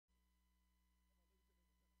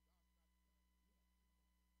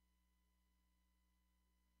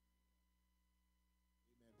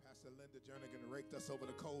Raked us over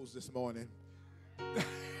the coals this morning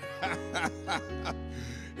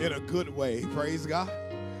in a good way. Praise God.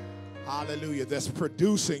 Hallelujah. That's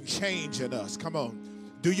producing change in us. Come on.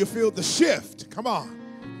 Do you feel the shift? Come on.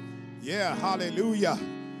 Yeah. Hallelujah.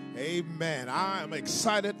 Amen. I am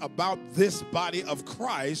excited about this body of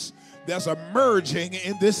Christ that's emerging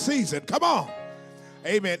in this season. Come on.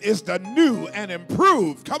 Amen. It's the new and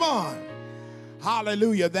improved. Come on.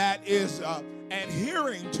 Hallelujah. That is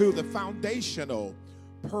adhering to the foundational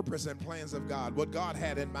purpose and plans of God, what God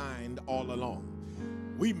had in mind all along.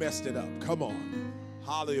 We messed it up. Come on.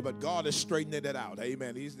 Hallelujah. But God is straightening it out.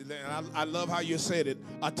 Amen. I love how you said it,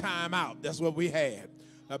 a time out. That's what we had.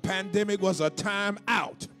 The pandemic was a time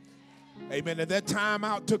out. Amen. And that time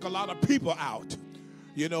out took a lot of people out,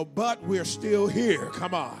 but we're still here.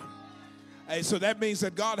 Come on. And so that means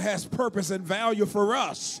that God has purpose and value for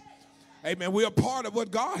us. Amen. We are part of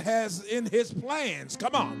what God has in his plans.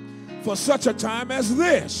 Come on. For such a time as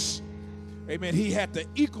this. Amen. He had to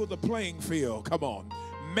equal the playing field. Come on.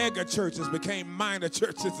 Mega churches became minor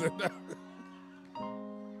churches.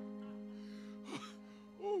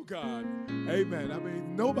 Oh, God. Amen. I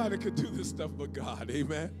mean, nobody could do this stuff but God.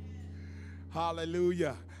 Amen.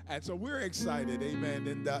 Hallelujah. And so we're excited. Amen.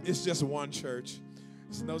 And it's just one church.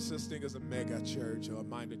 There's no such thing as a mega church or a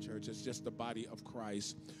minor church. It's just the body of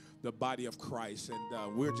Christ. The body of Christ,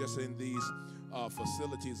 and we're just in these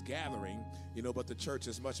facilities gathering, but the church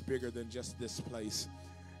is much bigger than just this place,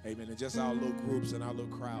 amen, and just our little groups and our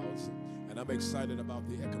little crowds, and I'm excited about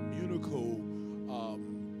the ecumenical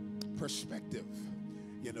perspective,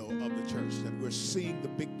 of the church, that we're seeing the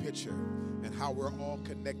big picture and how we're all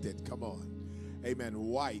connected. Come on, amen,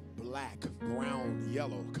 white, black, brown,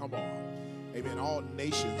 yellow, come on, amen, all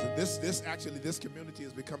nations, and this community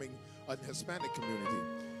is becoming a Hispanic community.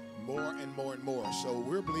 More and more and more. So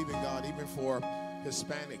we're believing God even for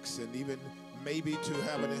Hispanics and even maybe to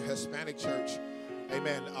have a Hispanic church,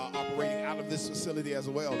 amen, operating out of this facility as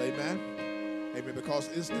well, amen. Amen, because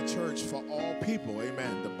it's the church for all people,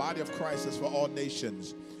 amen. The body of Christ is for all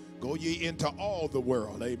nations. Go ye into all the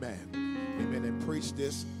world, amen. Amen, and preach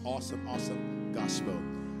this awesome, awesome gospel.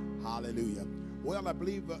 Hallelujah. Well, I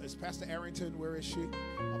believe, is Pastor Arrington, where is she?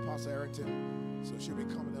 Apostle Arrington. So she'll be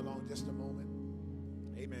coming along just a moment.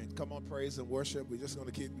 Amen. Come on, praise and worship. We're just going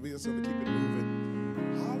to keep it moving.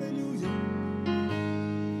 Hallelujah.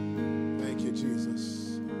 Thank you,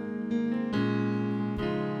 Jesus.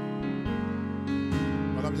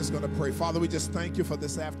 Well, I'm just going to pray. Father, we just thank you for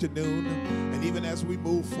this afternoon. And even as we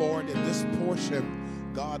move forward in this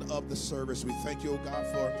portion, God, of the service, we thank you, oh God,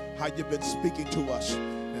 for how you've been speaking to us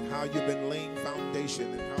and how you've been laying foundation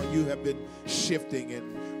and how you have been shifting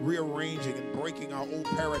and rearranging and breaking our old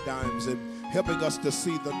paradigms and helping us to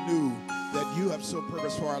see the new that you have so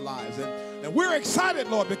purposed for our lives. And we're excited,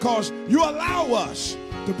 Lord, because you allow us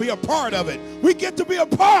to be a part of it. We get to be a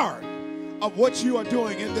part of what you are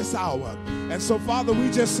doing in this hour. And so, Father, we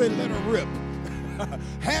just say, let her rip.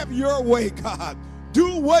 Have your way, God.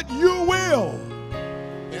 Do what you will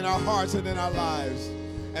in our hearts and in our lives.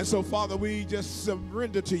 And so, Father, we just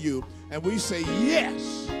surrender to you and we say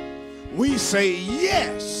yes. We say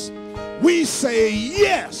yes. We say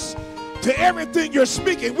yes to everything you're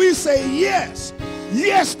speaking. We say yes.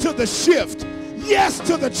 Yes to the shift. Yes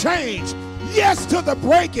to the change. Yes to the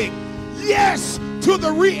breaking. Yes to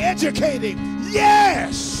the re-educating.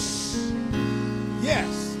 Yes.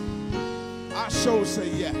 Yes. I sure say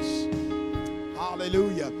yes.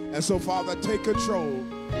 Hallelujah. And so, Father, take control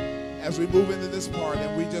as we move into this part,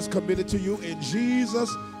 and we just commit it to you in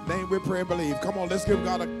Jesus' name. We pray and believe. Come on, let's give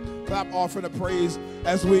God a clap offering of praise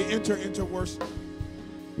as we enter into worship.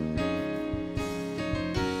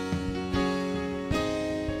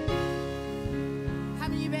 How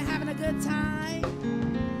many of you been having a good time?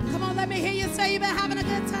 Come on, let me hear you say you've been having a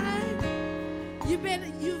good time.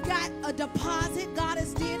 You've got a deposit. God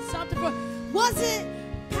has did something for. Was it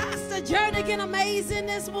Pastor Jernigan amazing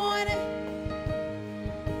this morning?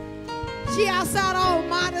 She outside all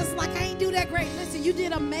modest, like I ain't do that great. Listen, you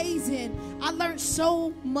did amazing. I learned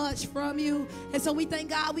so much from you. And so we thank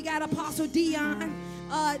God we got Apostle Dion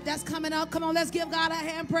that's coming up. Come on, let's give God a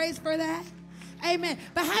hand praise for that. Amen.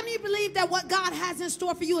 But how many believe that what God has in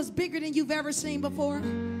store for you is bigger than you've ever seen before?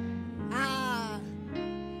 I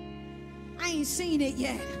ain't seen it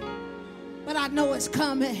yet, but I know it's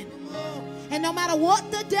coming. And no matter what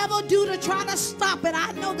the devil do to try to stop it,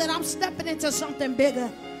 I know that I'm stepping into something bigger.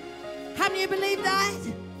 How many believe that?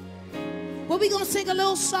 Well, we're going to sing a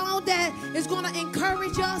little song that is going to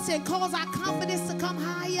encourage us and cause our confidence to come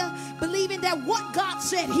higher, believing that what God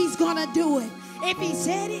said, he's going to do it. If he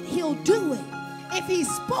said it, he'll do it. If he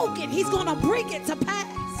spoke it, he's going to bring it to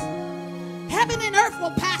pass. Heaven and earth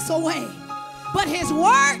will pass away, but his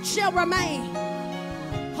word shall remain.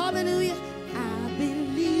 Hallelujah. I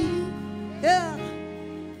believe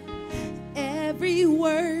every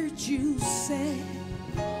word you said,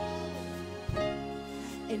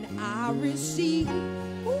 and I receive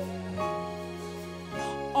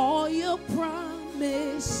all your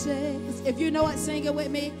promises. If you know it, sing it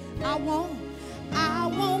with me. I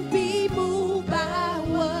won't be moved by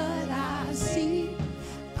what I see.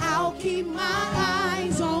 I'll keep my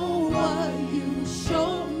eyes on what you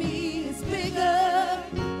show me. It's bigger.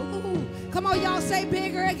 Ooh. Come on, y'all, say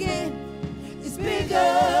bigger again. It's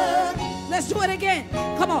bigger. Let's do it again.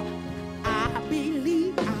 Come on. I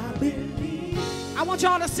believe. I want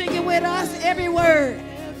y'all to sing it with us. Every word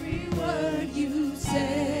you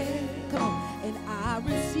said. Come on. And I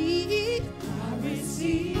receive.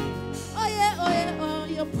 Oh yeah, all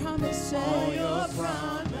your promises.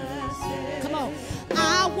 Come on.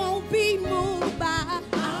 I won't be moved by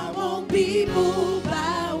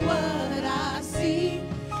what I see.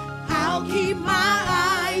 I'll keep my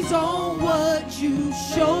eyes on what you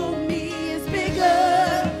show me. It's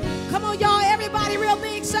bigger. Come on, y'all, everybody real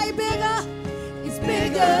big, say bigger. It's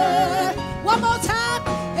bigger. One more time.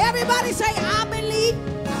 Everybody say, I believe.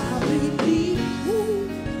 Ooh,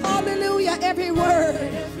 hallelujah. Every word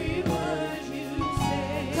you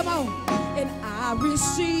say. Come on. And I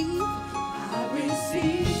receive.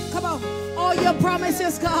 Come on. All your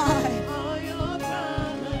promises, God.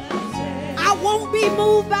 I won't be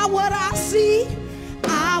moved by what I see.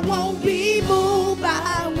 I won't be moved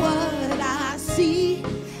by what I see.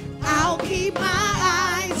 I'll keep my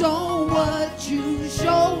eyes on what you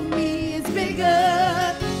show me. It's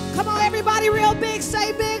bigger. Come on, everybody real big,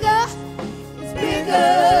 say bigger. It's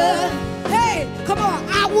bigger. Hey, come on.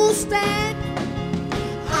 I will stand.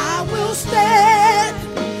 I will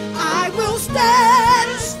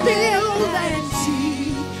stand still and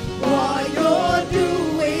see what you're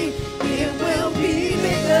doing. It will be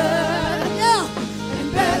bigger, yeah,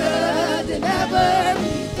 and better than ever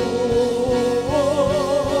before.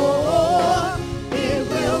 It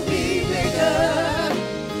will be bigger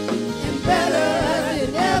and better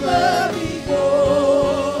than ever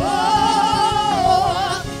before.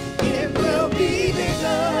 It will be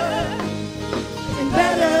bigger and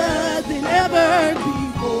better than ever before.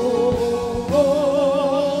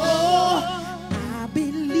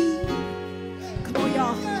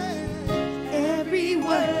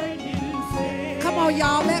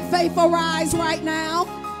 Y'all, let faith arise right now.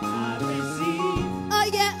 I receive. Oh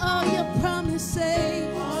yeah, all your promises.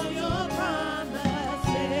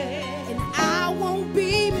 And I won't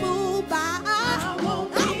be moved by. I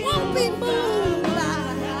won't be moved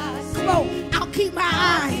by. Come on, I'll keep my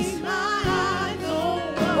eyes.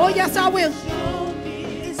 Oh yes, I will.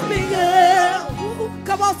 It's bigger.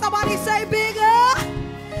 Come on, somebody say bigger.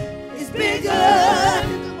 It's bigger.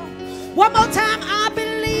 One more time, I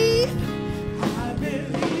believe.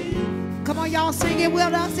 Come on, y'all, sing it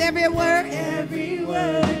with us. Every word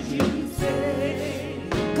you say.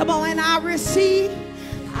 Come on, and I receive.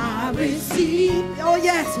 Oh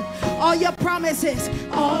yes, all your promises.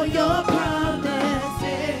 I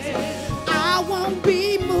won't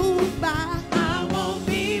be moved by.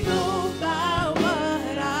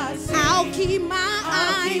 What I see. I'll keep my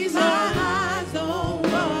eyes on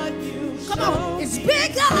what you show. Come on, it's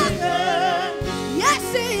bigger.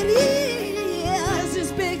 Yes, it is.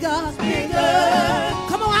 It's bigger.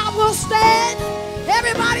 Come on, I will stand.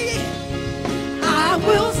 Everybody, I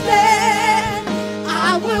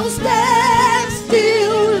will stand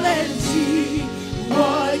still and see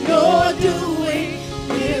what you're doing.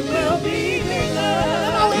 It will be bigger.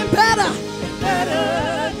 Come on, and better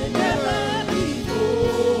than ever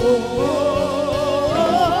before.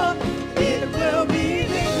 It will be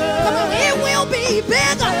bigger. Come on, it will be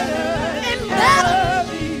bigger and better.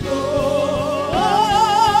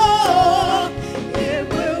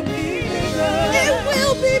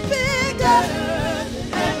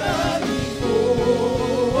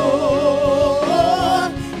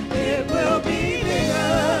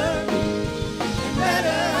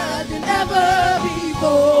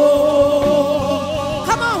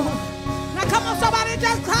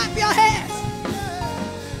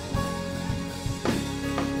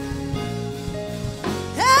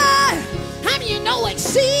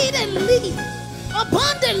 Exceedingly,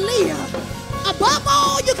 abundantly, above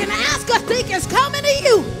all you can ask or think is coming to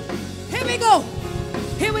you. Here we go.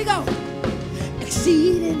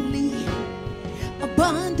 Exceedingly,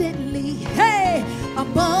 abundantly, hey,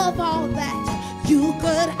 above all that you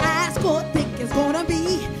could ask or think is gonna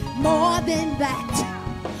be more than that,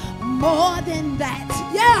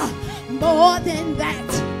 yeah, more than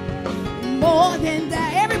that, more than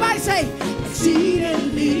that. Everybody say,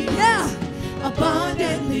 exceedingly, yeah,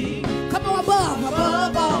 abundantly. Come on,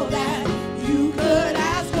 above all that you could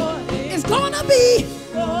ask for. It's gonna be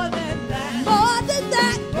more than that, more than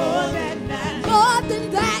that, more than that, more than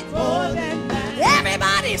that, more than that.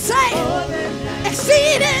 Everybody say, more than that.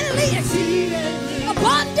 Exceedingly, exceedingly,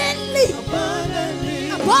 abundantly, abundantly,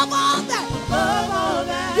 above all that,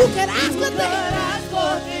 you can ask a thing.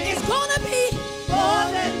 It's gonna be more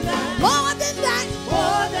than that, more than that,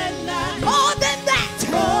 more than that, more than that,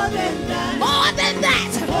 more than that, more than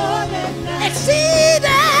that, more than that.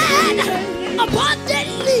 Exceeding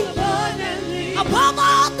abundantly, above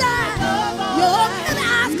all that, you can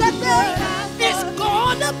ask a thing. It's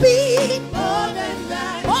gonna be more than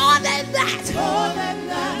that, more than that, more than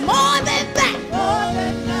that, more than that, more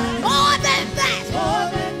than that, more than that, more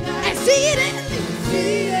than that. Exceedingly,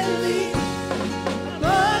 exceedingly,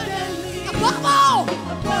 abundantly, above all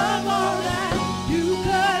that you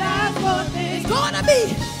could ask for. It's gonna be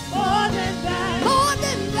more than that, more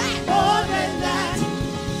than that, more than that,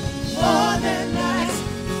 more than that,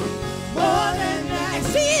 more than that.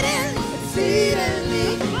 Exceedingly, exceedingly,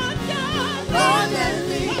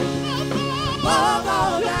 abundantly, above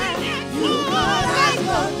all that you could ask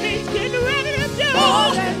for. He's getting ready to do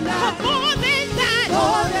more than that, more than that,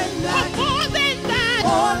 more than that, more than that,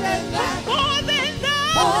 more than that, more than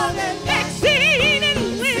that, more than that.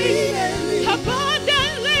 Exceedingly,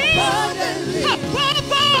 abundantly, abundantly,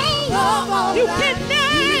 above all you can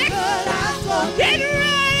ask for. Get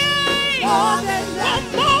ready, more than that,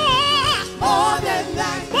 more than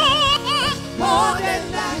that, more than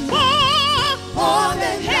that, more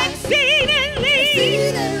than that.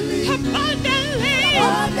 Exceedingly, abundantly,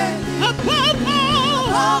 above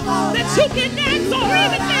all that you can ask for.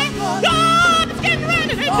 Everything God's getting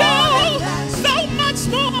ready to do. So much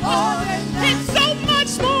more, and so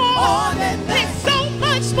much more, and so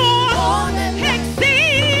much more.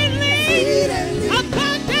 Exceedingly,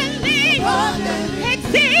 abundantly,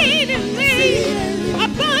 exceedingly,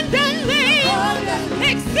 abundantly,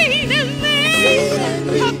 exceedingly,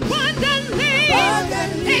 abundantly,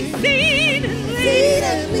 exceedingly,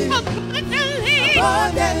 abundantly.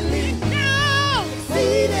 Now,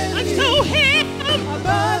 unto him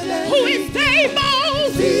who is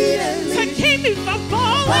able to keep me from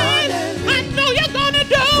falling, I know you're gonna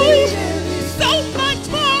do so much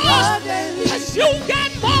more, 'cause you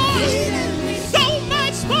got more, so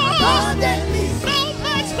much more, so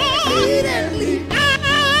much more. I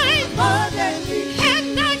have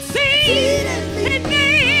not seen, and they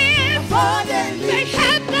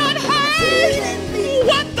have not heard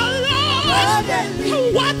what the Lord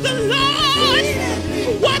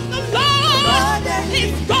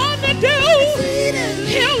is gonna do.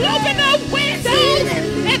 He'll open up windows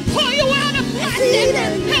and pour you out a blessing.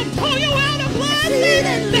 He'll pour you out a blessing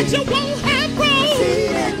that you won't have room.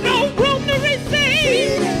 No room to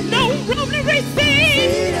receive. No room to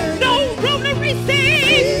receive. No room to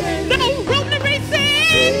receive. No room to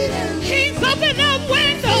receive. He's opened up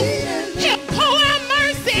windows. He'll pour out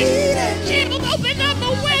mercy. He'll open up a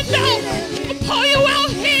window. He'll pour you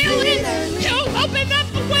out healing. He'll open up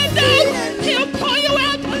a window. He'll pour you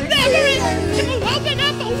out deliverance. He'll open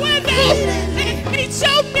up a window and meet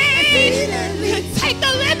your needs. Take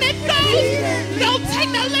the limits off. Don't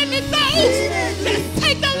take the limits off. Just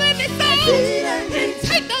take the limits off. And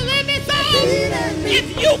take the limits off. If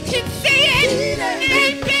you can see it, it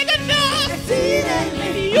ain't big enough.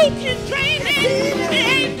 If you can dream it, it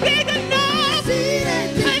ain't big enough.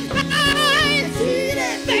 'Cause eyes,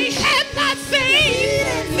 they have not seen.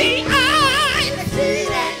 The eyes, they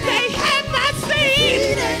have not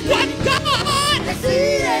seen what God,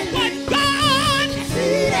 what God,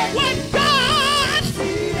 what God,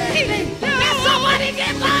 He can do. Let somebody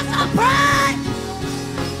give God some praise.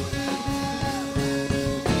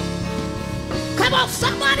 Come on,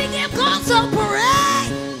 somebody give God some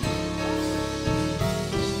praise.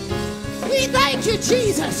 We thank you,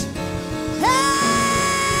 Jesus.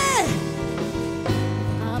 Hey,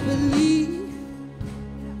 I believe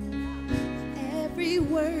every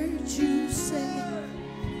word you say.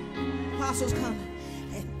 Apostles coming,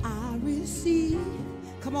 and I receive.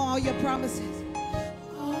 Come on, all your promises.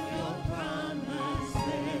 All your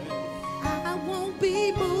promises. I won't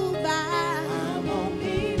be moved by.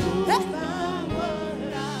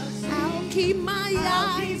 I'll keep my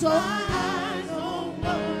eyes on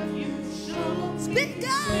what you show. Speak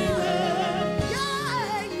up.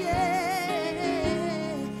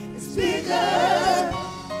 Yeah. Speak up.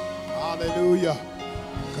 Hallelujah.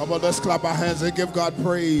 Come on, let's clap our hands and give God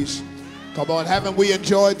praise. Come on, haven't we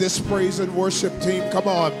enjoyed this praise and worship team? Come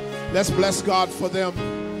on, let's bless God for them.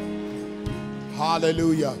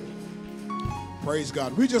 Hallelujah. Praise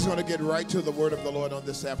God. We're just going to get right to the word of the Lord on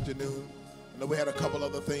this afternoon. I know we had a couple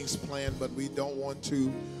other things planned, but we don't want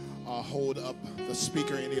to hold up the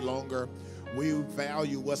speaker any longer. We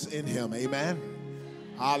value what's in him. Amen.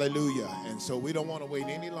 Hallelujah. And so we don't want to wait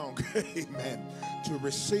any longer. Amen. To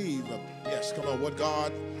receive, yes, come on, what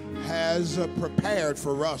God has prepared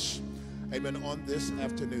for us. Amen. On this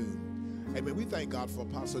afternoon. Amen. We thank God for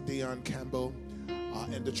Apostle Dion Campbell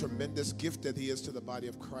and the tremendous gift that he is to the body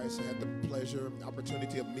of Christ. I had the pleasure and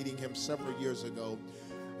opportunity of meeting him several years ago.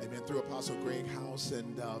 Amen. Through Apostle Greg House,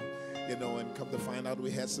 and and come to find out we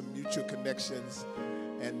had some mutual connections,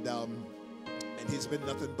 and he's been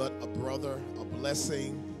nothing but a brother, a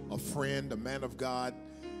blessing, a friend, a man of God,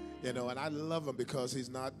 and I love him because he's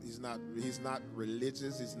not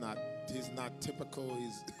religious, he's not typical,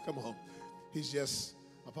 he's just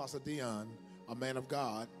Apostle Dion, a man of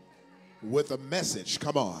God with a message.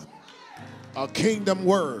 Come on, a kingdom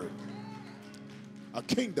word, a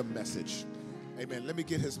kingdom message. Amen. Let me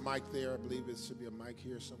get his mic there. I believe it should be a mic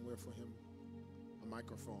here somewhere for him. A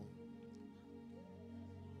microphone.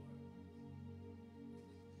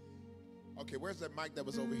 Okay, where's that mic that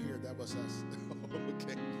was over here? That was us.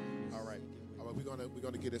 Okay. All right. We're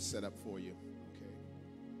gonna get it set up for you. Okay.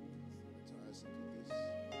 So put this.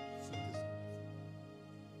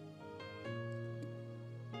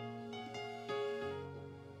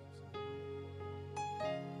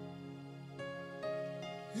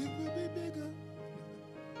 It will be bigger.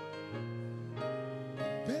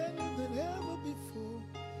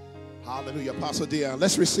 Hallelujah. Apostle Dion,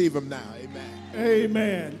 let's receive him now. Amen.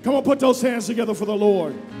 Amen. Come on, put those hands together for the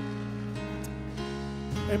Lord.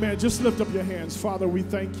 Amen. Just lift up your hands. Father, we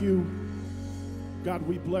thank you. God,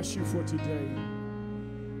 we bless you for today.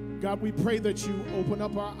 God, we pray that you open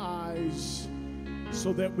up our eyes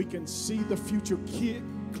so that we can see the future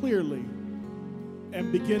clearly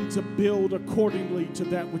and begin to build accordingly to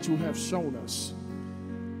that which you have shown us.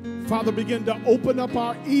 Father, begin to open up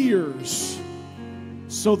our ears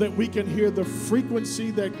so that we can hear the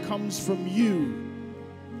frequency that comes from you.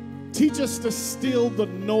 Teach us to still the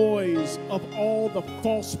noise of all the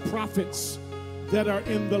false prophets that are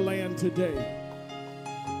in the land today.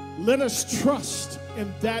 Let us trust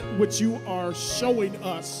in that which you are showing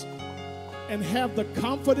us and have the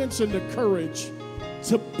confidence and the courage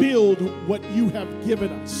to build what you have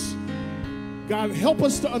given us. God, help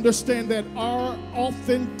us to understand that our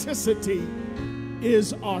authenticity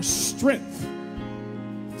is our strength.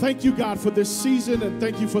 Thank you, God, for this season, and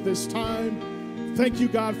thank you for this time. Thank you,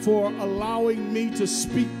 God, for allowing me to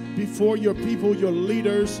speak before your people, your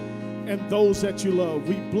leaders, and those that you love.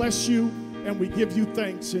 We bless you, and we give you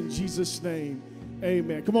thanks in Jesus' name.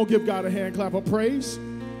 Amen. Come on, give God a hand clap of praise.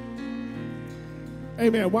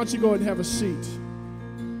 Amen. Why don't you go ahead and have a seat?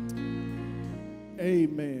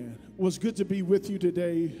 Amen. It was good to be with you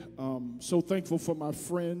today. So thankful for my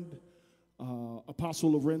friend,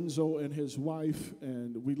 Apostle Lorenzo and his wife,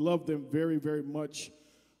 and we love them very, very much.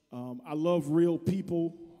 I love real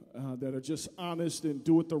people that are just honest and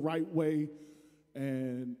do it the right way.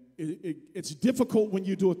 And it's difficult when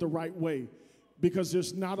you do it the right way because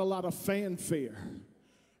there's not a lot of fanfare.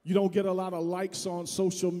 You don't get a lot of likes on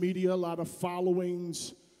social media, a lot of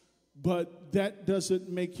followings, but that doesn't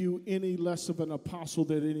make you any less of an apostle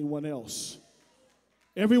than anyone else.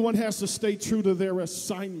 Everyone has to stay true to their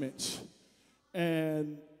assignment.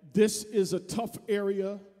 And this is a tough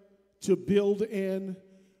area to build in.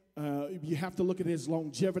 You have to look at his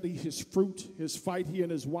longevity, his fruit, his fight, he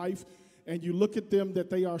and his wife, and you look at them that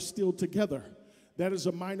they are still together. That is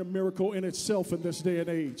a minor miracle in itself in this day and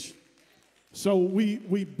age. So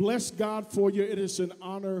we bless God for you. It is an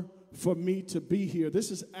honor for me to be here.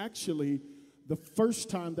 This is actually the first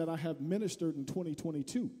time that I have ministered in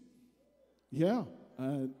 2022. Yeah,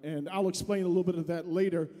 and I'll explain a little bit of that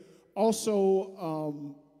later.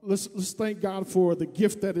 Also, let's thank God for the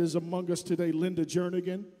gift that is among us today, Linda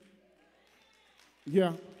Jernigan.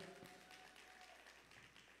 Yeah.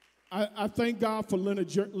 I thank God for Linda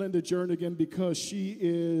Jernigan because she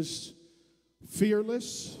is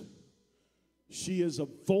fearless. She is a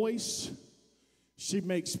voice. She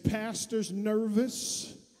makes pastors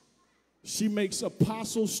nervous. She makes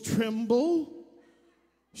apostles tremble.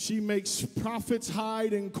 She makes prophets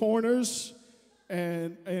hide in corners.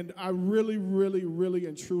 And I really, really, really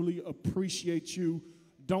and truly appreciate you.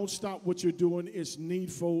 Don't stop what you're doing. It's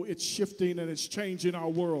needful. It's shifting and it's changing our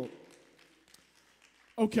world.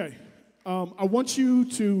 Okay. I want you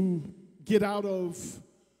to get out of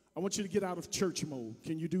church mode.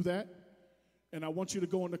 Can you do that? And I want you to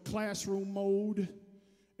go into classroom mode.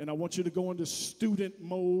 And I want you to go into student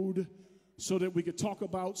mode so that we could talk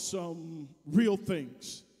about some real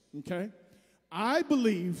things, okay? I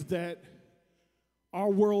believe that our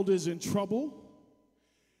world is in trouble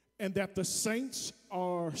and that the saints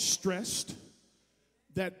are stressed,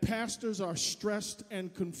 that pastors are stressed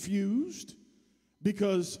and confused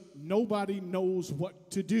because nobody knows what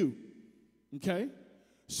to do, okay?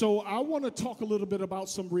 So I want to talk a little bit about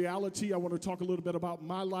some reality. I want to talk a little bit about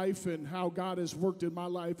my life and how God has worked in my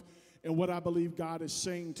life and what I believe God is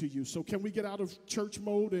saying to you. So can we get out of church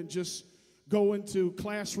mode and just go into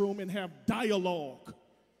classroom and have dialogue?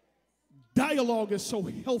 Dialogue is so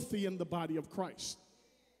healthy in the body of Christ.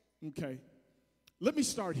 Okay, let me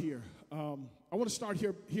start here. I want to start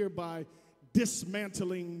here by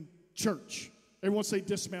dismantling church. Everyone say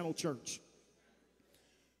dismantle church.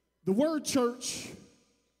 The word church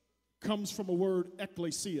comes from a word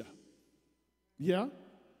ecclesia. Yeah?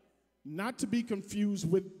 Not to be confused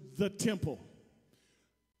with the temple.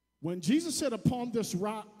 When Jesus said, upon this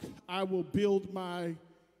rock I will build my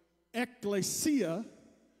ecclesia,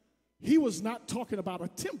 he was not talking about a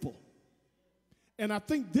temple. And I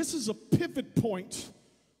think this is a pivot point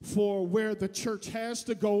for where the church has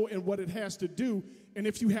to go and what it has to do. And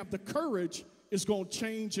if you have the courage, it's going to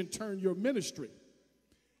change and turn your ministry.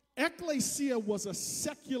 Ecclesia was a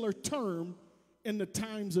secular term in the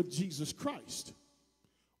times of Jesus Christ.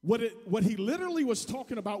 What he literally was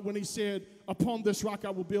talking about when he said, upon this rock I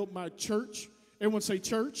will build my church. Everyone say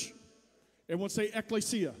church. Everyone say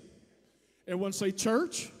ecclesia. Everyone say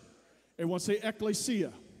church. Everyone say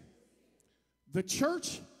ecclesia. The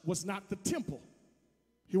church was not the temple.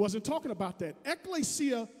 He wasn't talking about that.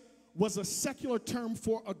 Ecclesia was a secular term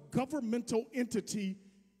for a governmental entity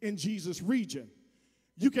in Jesus' region.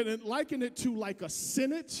 You can liken it to like a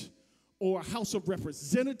Senate or a House of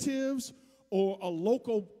Representatives or a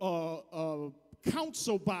local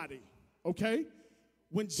council body, okay?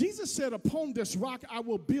 When Jesus said, upon this rock I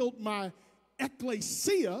will build my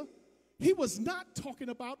ecclesia, he was not talking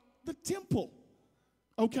about the temple,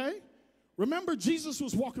 okay? Remember, Jesus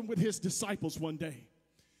was walking with his disciples one day,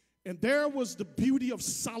 and there was the beauty of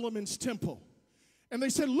Solomon's temple. And they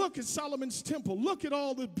said, look at Solomon's temple. Look at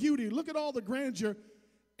all the beauty. Look at all the grandeur.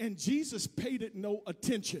 And Jesus paid it no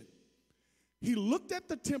attention. He looked at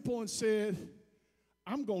the temple and said,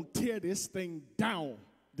 I'm going to tear this thing down.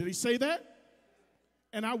 Did he say that?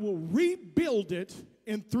 And I will rebuild it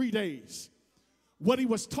in 3 days. What he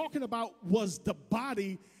was talking about was the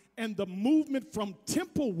body and the movement from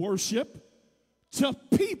temple worship to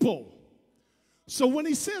people. So when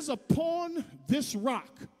he says, upon this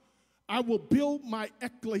rock, I will build my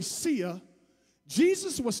ecclesia,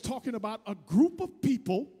 Jesus was talking about a group of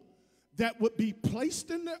people that would be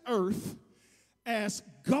placed in the earth as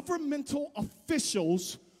governmental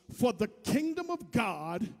officials for the kingdom of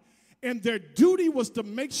God, and their duty was to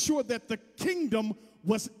make sure that the kingdom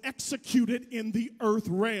was executed in the earth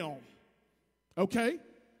realm. Okay?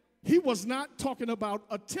 He was not talking about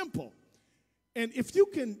a temple. And if you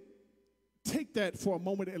can take that for a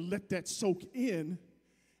moment and let that soak in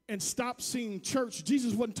and stop seeing church,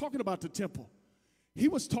 Jesus wasn't talking about the temple. He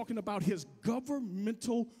was talking about his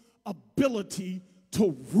governmental ability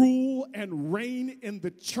to rule and reign in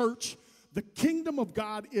the church. The kingdom of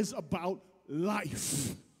God is about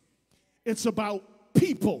life. It's about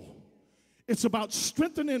people. It's about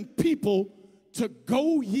strengthening people to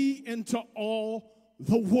go ye into all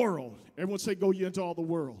the world. Everyone say, go ye into all the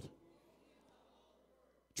world.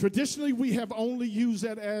 Traditionally, we have only used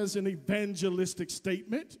that as an evangelistic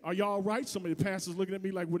statement. Are y'all right? Some of the pastors looking at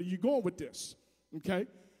me like, where are you going with this? Okay.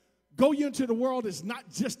 Go ye into the world is not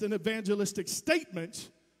just an evangelistic statement,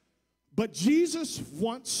 but Jesus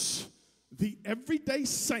wants the everyday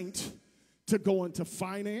saint to go into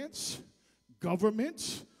finance,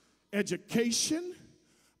 government, education,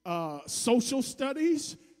 social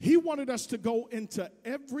studies. He wanted us to go into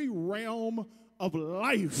every realm of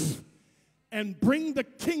life and bring the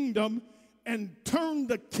kingdom and turn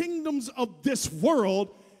the kingdoms of this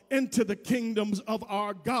world into the kingdoms of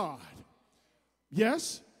our God.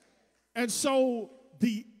 Yes? And so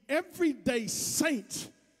the everyday saint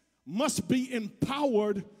must be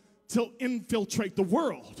empowered to infiltrate the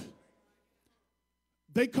world.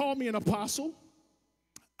 They call me an apostle.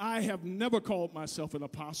 I have never called myself an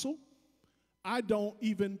apostle. I don't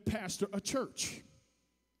even pastor a church.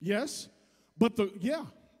 Yes? But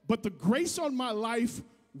the grace on my life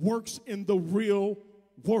works in the real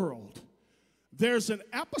world. There's an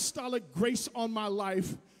apostolic grace on my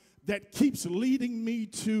life that keeps leading me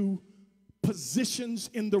to positions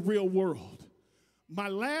in the real world. My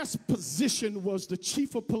last position was the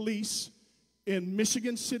chief of police in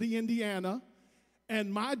Michigan City, Indiana,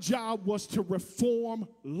 and my job was to reform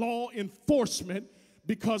law enforcement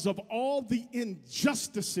because of all the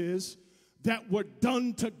injustices that were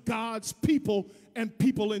done to God's people and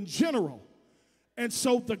people in general. And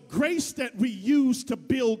so the grace that we use to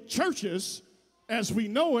build churches, as we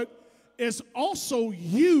know it, is also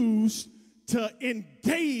used to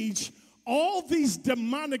engage all these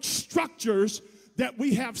demonic structures that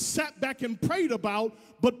we have sat back and prayed about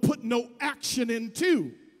but put no action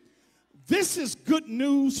into. This is good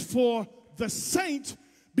news for the saint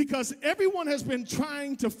because everyone has been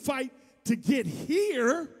trying to fight to get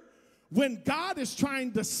here when God is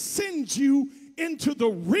trying to send you into the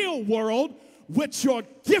real world with your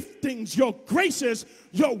giftings, your graces,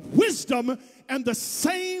 your wisdom, and the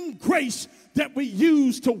same grace that we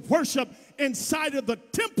use to worship inside of the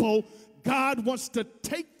temple. God wants to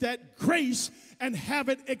take that grace and have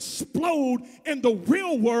it explode in the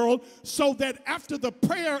real world so that after the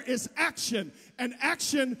prayer is action, and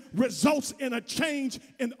action results in a change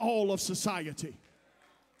in all of society.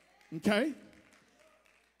 Okay?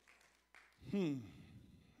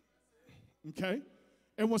 Okay?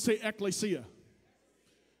 Everyone say ecclesia.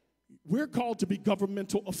 We're called to be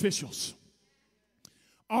governmental officials.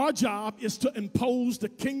 Our job is to impose the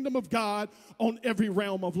kingdom of God on every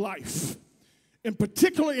realm of life. And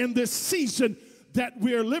particularly in this season that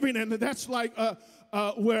we're living in, and that's like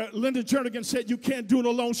where Linda Jernigan said you can't do it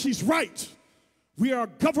alone. She's right. We are a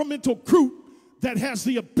governmental group that has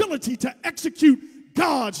the ability to execute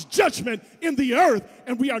God's judgment in the earth,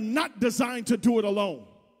 and we are not designed to do it alone.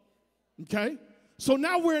 Okay? So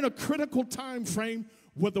now we're in a critical time frame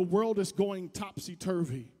where the world is going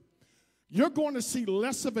topsy-turvy. You're going to see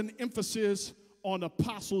less of an emphasis on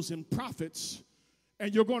apostles and prophets,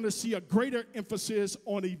 and you're going to see a greater emphasis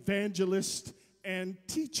on evangelists and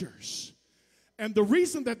teachers. And the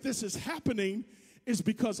reason that this is happening is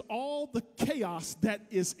because all the chaos that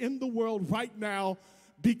is in the world right now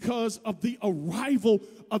because of the arrival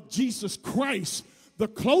of Jesus Christ. The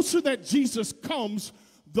closer that Jesus comes,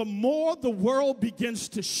 the more the world begins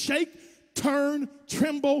to shake, turn,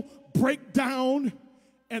 tremble, break down,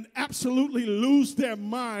 and absolutely lose their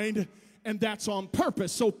mind, and that's on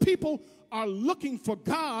purpose. So people are looking for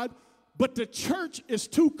God, but the church is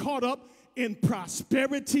too caught up in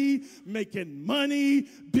prosperity, making money,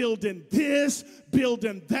 building this,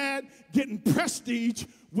 building that, getting prestige,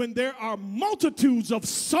 when there are multitudes of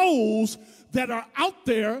souls that are out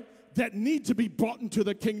there that need to be brought into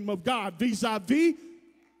the kingdom of God. Vis-a-vis,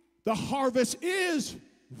 the harvest is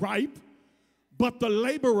ripe, but the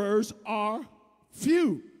laborers are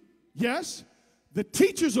few. Yes, the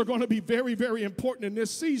teachers are going to be very, very important in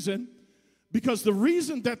this season, because the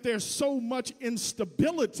reason that there's so much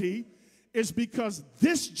instability is because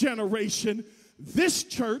this generation, this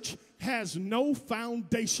church, has no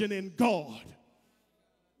foundation in God.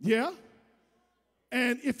 Yeah?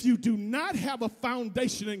 And if you do not have a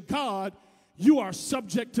foundation in God, you are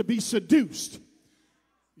subject to be seduced.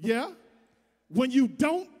 Yeah? When you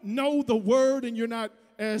don't know the word and you're not,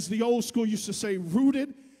 as the old school used to say,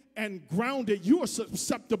 rooted and grounded, you are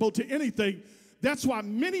susceptible to anything. That's why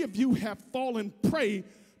many of you have fallen prey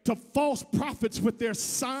to false prophets with their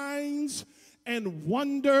signs and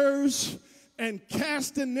wonders and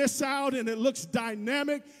casting this out, and it looks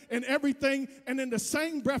dynamic and everything. And in the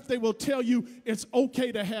same breath, they will tell you it's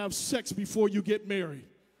okay to have sex before you get married.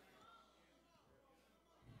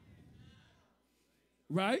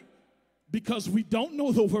 Right? Because we don't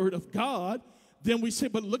know the word of God, then we say,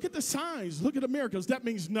 but look at the signs, look at the miracles. That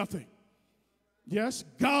means nothing. Yes,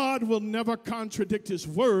 God will never contradict his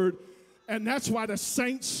word, and that's why the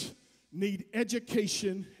saints need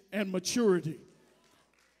education and maturity.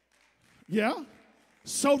 Yeah?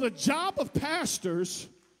 So the job of pastors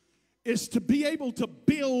is to be able to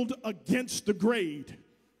build against the grade.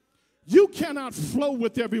 You cannot flow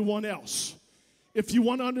with everyone else. If you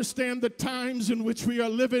want to understand the times in which we are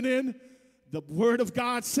living in, the word of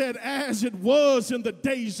God said, as it was in the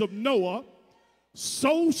days of Noah,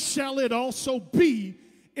 so shall it also be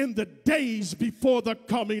in the days before the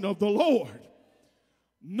coming of the Lord.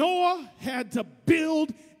 Noah had to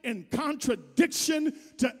build in contradiction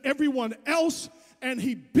to everyone else, and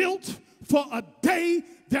he built for a day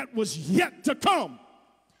that was yet to come.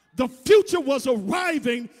 The future was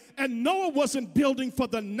arriving, and Noah wasn't building for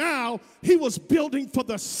the now. He was building for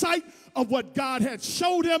the sight of what God had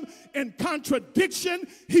showed him. In contradiction,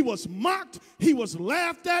 he was mocked, he was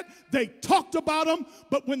laughed at, they talked about him,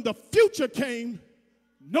 but when the future came,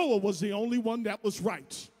 Noah was the only one that was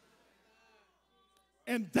right.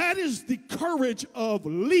 And that is the courage of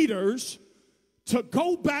leaders to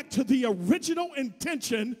go back to the original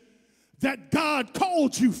intention that God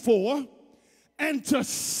called you for and to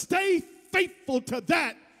stay faithful to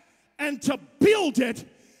that and to build it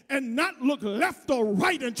and not look left or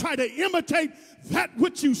right and try to imitate that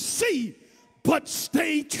which you see, but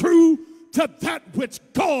stay true to that which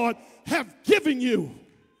God have given you.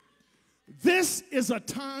 This is a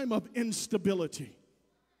time of instability.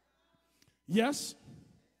 Yes?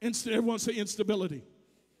 Everyone say instability.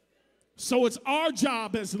 So it's our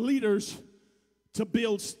job as leaders to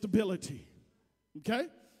build stability. Okay?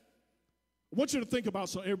 I want you to think about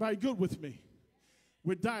something. Everybody good with me?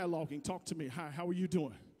 We're dialoguing. Talk to me. Hi, how are you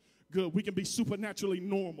doing? Good. We can be supernaturally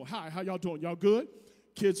normal. Hi, how y'all doing? Y'all good?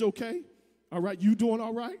 Kids okay? All right. You doing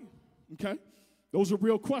all right? Okay. Those are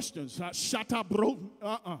real questions. Shata bro.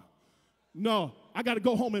 No, I got to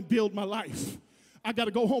go home and build my life. I got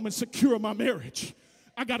to go home and secure my marriage.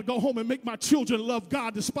 I got to go home and make my children love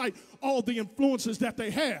God despite all the influences that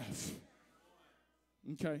they have.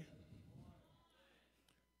 Okay.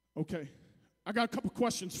 Okay. I got a couple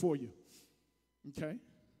questions for you. Okay.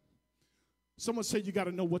 Someone said you got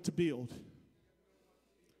to know what to build.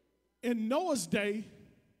 In Noah's day,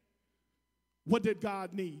 what did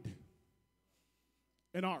God need?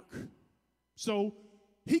 An ark. So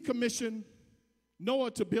he commissioned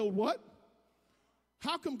Noah to build what?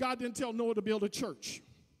 How come God didn't tell Noah to build a church?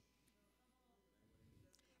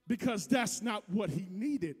 Because that's not what he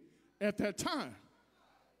needed at that time.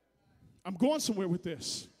 I'm going somewhere with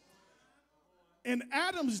this. In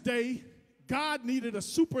Adam's day, God needed a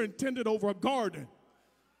superintendent over a garden.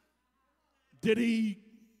 Did he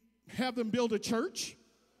have them build a church?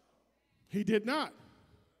 He did not.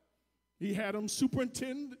 He had them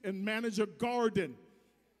superintend and manage a garden.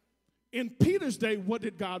 In Peter's day, what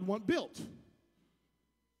did God want built?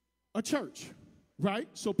 A church, right?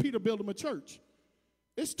 So Peter built him a church.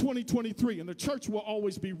 It's 2023, and the church will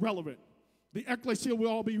always be relevant. The ecclesia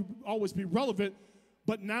will always be relevant.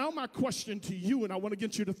 But now my question to you, and I want to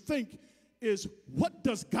get you to think, is what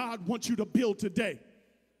does God want you to build today?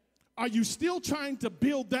 Are you still trying to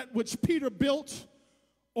build that which Peter built,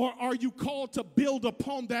 or are you called to build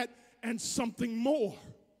upon that and something more?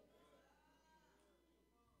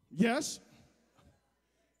 Yes?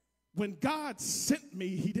 When God sent me,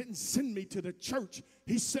 he didn't send me to the church.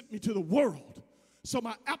 He sent me to the world. So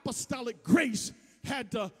my apostolic grace had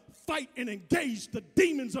to fight and engage the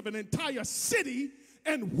demons of an entire city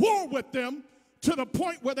and war with them to the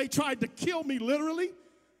point where they tried to kill me literally.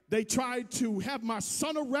 They tried to have my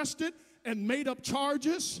son arrested and made up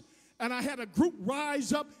charges. And I had a group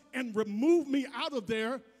rise up and remove me out of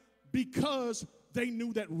there because they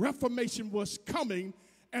knew that reformation was coming.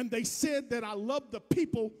 And they said that I loved the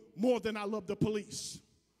people more than I loved the police.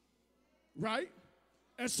 Right?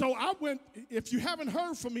 And so I went, if you haven't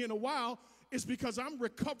heard from me in a while, it's because I'm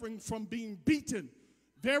recovering from being beaten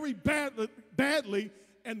very badly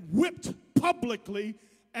and whipped publicly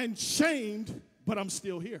and shamed, but I'm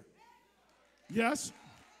still here. Yes?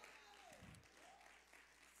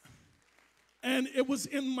 And it was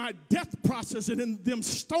in my death process and in them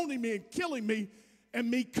stoning me and killing me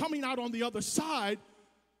and me coming out on the other side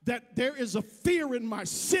that there is a fear in my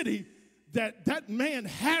city that that man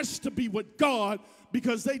has to be with God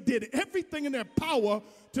because they did everything in their power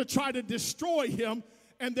to try to destroy him.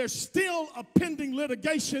 And there's still a pending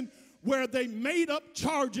litigation where they made up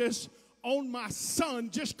charges on my son,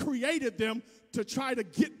 just created them to try to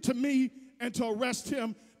get to me and to arrest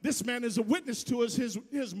him. This man is a witness to us.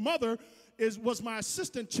 His mother was my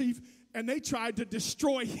assistant chief, and they tried to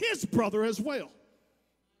destroy his brother as well.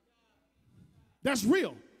 That's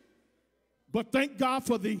real. But thank God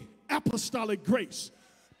for the apostolic grace.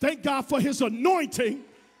 Thank God for his anointing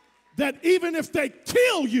that even if they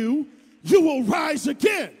kill you, you will rise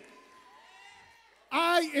again.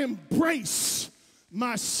 I embrace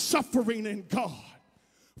my suffering in God.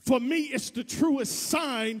 For me, it's the truest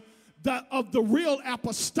sign that of the real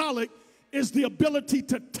apostolic is the ability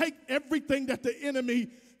to take everything that the enemy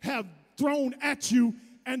have thrown at you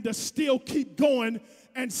and to still keep going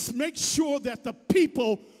and make sure that the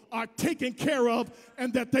people are taken care of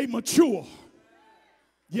and that they mature.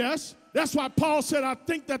 Yes? That's why Paul said, I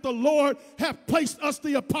think that the Lord have placed us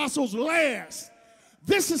the apostles last.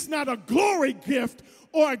 This is not a glory gift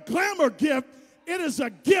or a glamour gift. It is a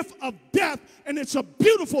gift of death, and it's a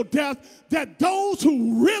beautiful death that those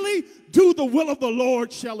who really do the will of the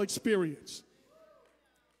Lord shall experience.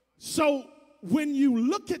 So when you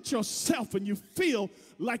look at yourself and you feel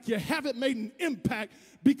like you haven't made an impact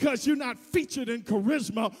because you're not featured in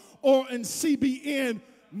Charisma or in CBN,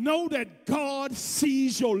 know that God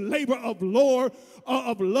sees your labor of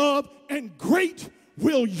love, and great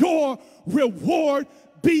will your reward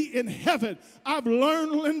be in heaven. I've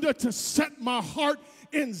learned, Linda, to set my heart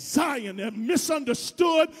in Zion. And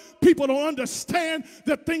misunderstood. People don't understand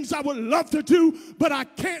the things I would love to do, but I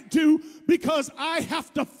can't do because I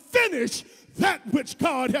have to finish that which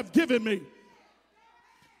God have given me.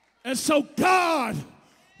 And so God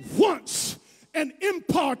wants an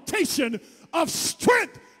impartation of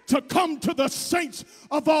strength to come to the saints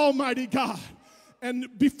of Almighty God. And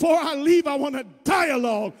before I leave, I want to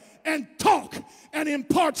dialogue and talk and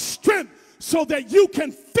impart strength so that you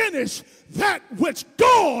can finish that which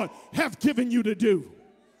God have given you to do.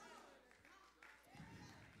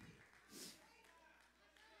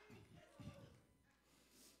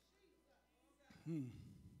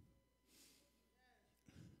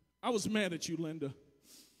 I was mad at you, Linda.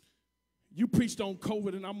 You preached on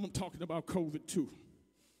COVID, and I'm talking about COVID too.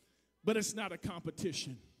 But it's not a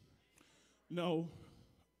competition. No,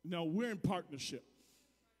 we're in partnership.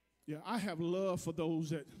 Yeah, I have love for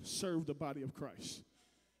those that serve the body of Christ.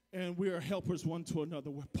 And we are helpers one to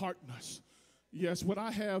another. We're partners. Yes, what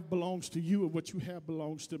I have belongs to you, and what you have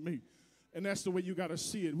belongs to me. And that's the way you got to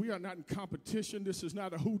see it. We are not in competition. This is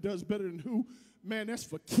not a who does better than who. Man, that's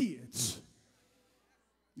for kids.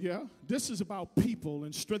 Yeah, this is about people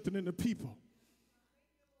and strengthening the people.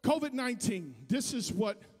 COVID-19, this is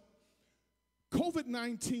what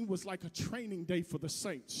COVID-19 was like a training day for the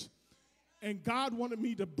saints. And God wanted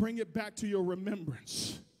me to bring it back to your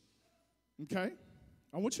remembrance. Okay?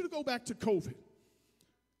 I want you to go back to COVID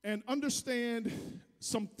and understand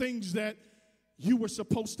some things that you were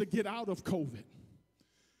supposed to get out of COVID.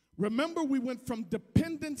 Remember, we went from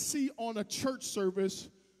dependency on a church service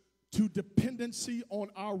to dependency on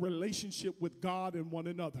our relationship with God and one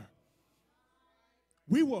another.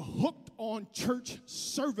 We were hooked on church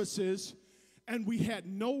services, and we had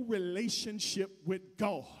no relationship with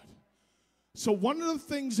God. So one of the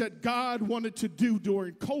things that God wanted to do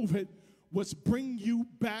during COVID was bring you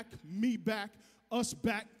back, me back, us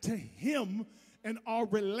back to Him and our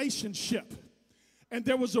relationship. And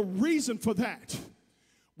there was a reason for that.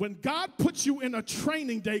 When God puts you in a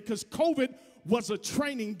training day, because COVID was a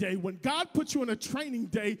training day, when God puts you in a training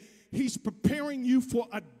day, He's preparing you for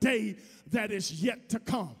a day that is yet to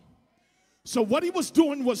come. So what He was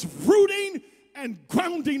doing was rooting and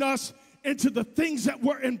grounding us into the things that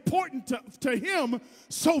were important to Him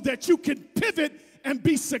so that you can pivot and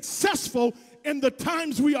be successful in the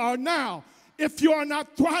times we are now. If you are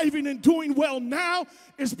not thriving and doing well now,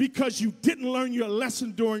 it's because you didn't learn your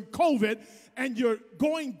lesson during COVID, and you're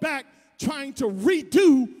going back trying to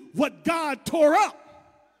redo what God tore up.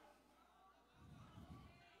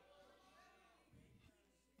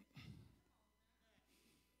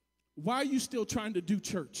 Why are you still trying to do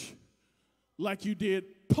church like you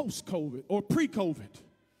did post-COVID or pre-COVID?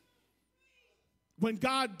 When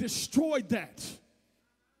God destroyed that.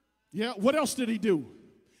 Yeah, what else did He do?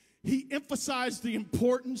 He emphasized the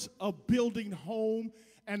importance of building home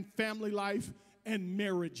and family life and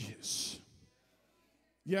marriages.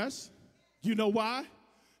 Yes? You know why?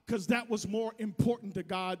 Because that was more important to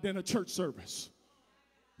God than a church service.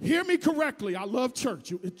 Hear me correctly. I love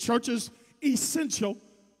church. Church is essential,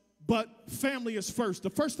 but family is first. The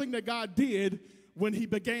first thing that God did when He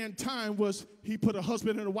began time was He put a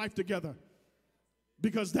husband and a wife together,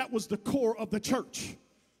 because that was the core of the church.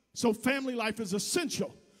 So family life is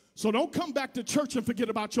essential. So don't come back to church and forget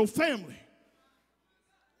about your family.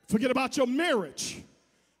 Forget about your marriage.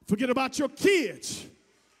 Forget about your kids.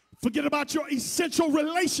 Forget about your essential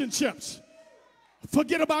relationships.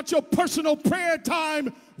 Forget about your personal prayer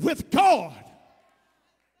time with God.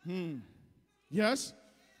 Yes?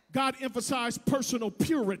 God emphasized personal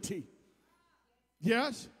purity.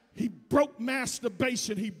 Yes? He broke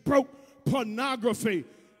masturbation. He broke pornography.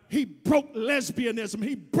 He broke lesbianism.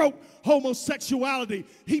 He broke homosexuality.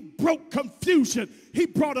 He broke confusion. He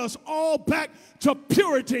brought us all back to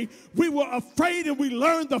purity. We were afraid and we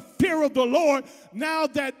learned the fear of the Lord. Now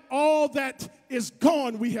that all that is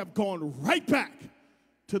gone, we have gone right back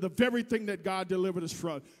to the very thing that God delivered us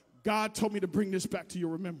from. God told me to bring this back to your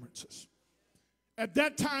remembrances. At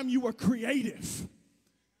that time, you were creative.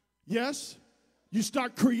 Yes? You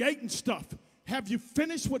start creating stuff. Have you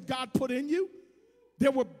finished what God put in you?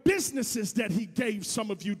 There were businesses that He gave some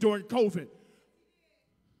of you during COVID.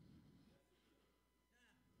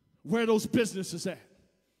 Where are those businesses at?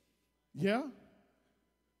 Yeah?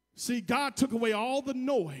 See, God took away all the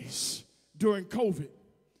noise during COVID.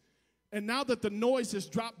 And now that the noise has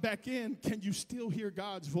dropped back in, can you still hear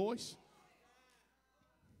God's voice?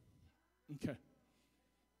 Okay.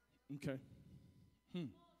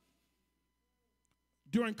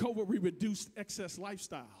 During COVID, we reduced excess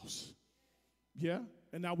lifestyles. Yeah,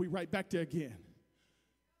 and now we right back there again.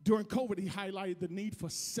 during COVID, he highlighted the need for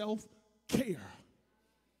self-care.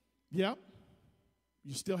 Yep,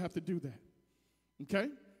 you still have to do that, okay?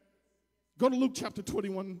 Go to Luke chapter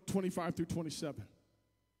 21, 25 through 27.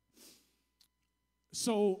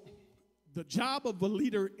 So the job of a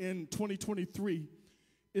leader in 2023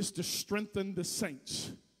 is to strengthen the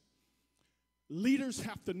saints. Leaders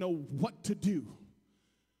have to know what to do.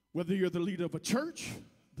 Whether you're the leader of a church,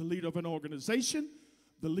 the leader of an organization,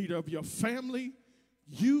 the leader of your family,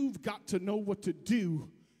 you've got to know what to do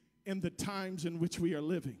in the times in which we are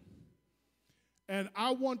living. And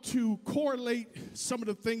I want to correlate some of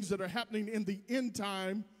the things that are happening in the end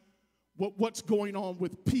time with what's going on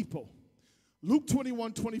with people. Luke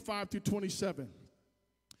 21, 25 through 27.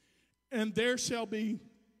 And there shall be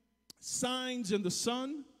signs in the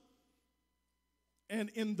sun and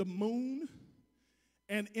in the moon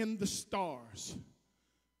and in the stars.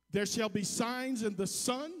 There shall be signs in the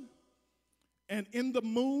sun and in the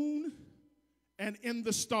moon and in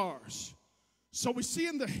the stars. So we see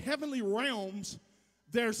in the heavenly realms,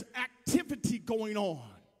 there's activity going on.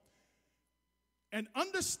 And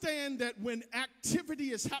understand that when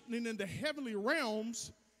activity is happening in the heavenly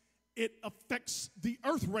realms, it affects the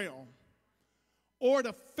earth realm, or it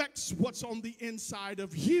affects what's on the inside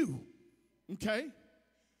of you, okay?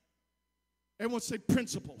 Everyone say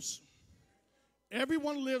principles.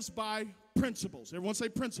 Everyone lives by principles. Everyone say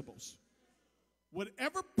principles.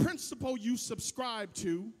 Whatever principle you subscribe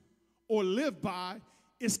to or live by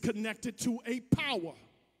is connected to a power.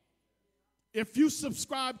 If you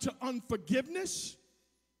subscribe to unforgiveness,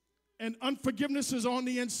 and unforgiveness is on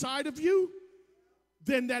the inside of you,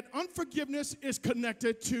 then that unforgiveness is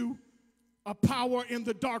connected to a power in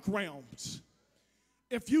the dark realms.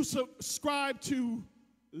 If you subscribe to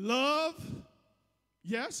love,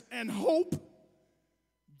 yes, and hope,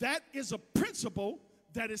 that is a principle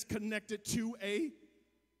that is connected to a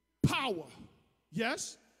power,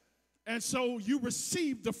 yes? And so you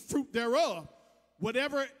receive the fruit thereof.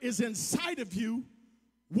 Whatever is inside of you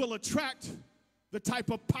will attract the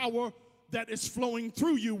type of power that is flowing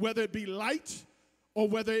through you, whether it be light or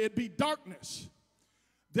whether it be darkness.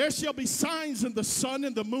 There shall be signs in the sun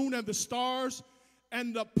and the moon and the stars,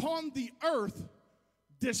 and upon the earth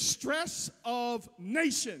distress of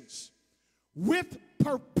nations, with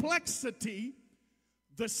perplexity,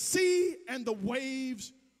 the sea and the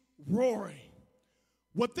waves roaring.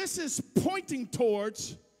 What this is pointing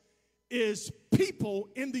towards is people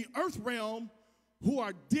in the earth realm who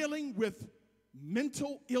are dealing with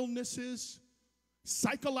mental illnesses,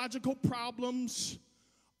 psychological problems,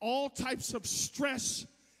 all types of stress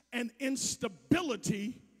and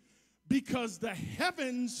instability, because the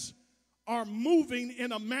heavens are moving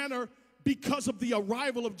in a manner because of the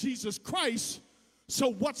arrival of Jesus Christ. So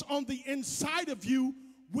what's on the inside of you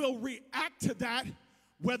will react to that,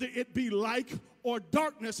 whether it be light or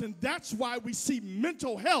darkness. And that's why we see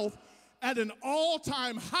mental health at an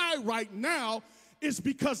all-time high right now, is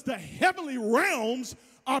because the heavenly realms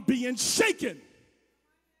are being shaken.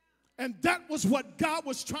 And that was what God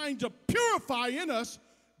was trying to purify in us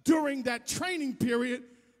during that training period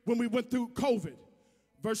when we went through COVID.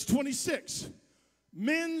 Verse 26,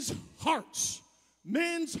 men's hearts,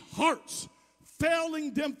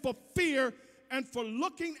 failing them for fear and for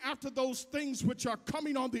looking after those things which are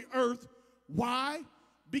coming on the earth. Why?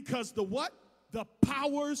 Because the what? The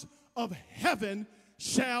powers of heaven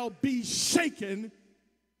shall be shaken,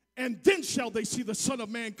 and then shall they see the Son of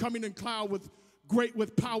Man coming in cloud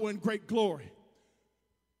with power and great glory.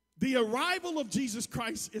 The arrival of Jesus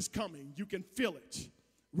Christ is coming. You can feel it,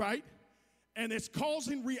 right? And it's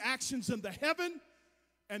causing reactions in the heaven,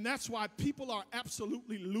 and that's why people are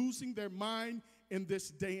absolutely losing their mind in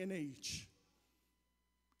this day and age.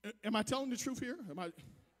 Am I telling the truth here?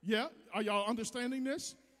 Yeah? Are y'all understanding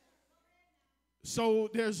this? So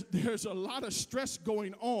there's a lot of stress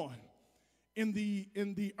going on in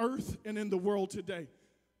the earth and in the world today.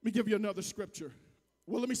 Let me give you another scripture.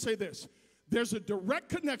 Well, let me say this. There's a direct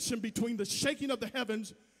connection between the shaking of the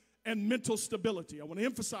heavens and mental stability. I want to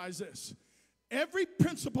emphasize this. Every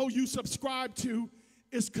principle you subscribe to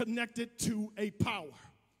is connected to a power.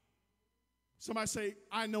 Somebody say,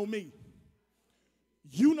 I know me.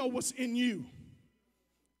 You know what's in you.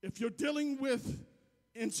 If you're dealing with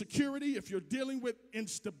insecurity, if you're dealing with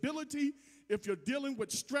instability, if you're dealing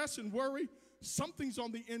with stress and worry, something's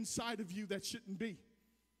on the inside of you that shouldn't be.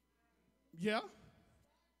 Yeah?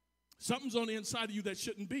 Something's on the inside of you that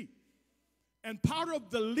shouldn't be. And part of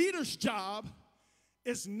the leader's job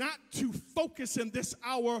is not to focus in this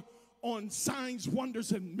hour on signs,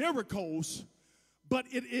 wonders, and miracles, but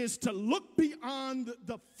it is to look beyond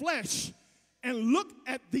the flesh and look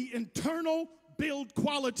at the internal build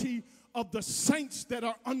quality of the saints that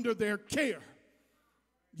are under their care.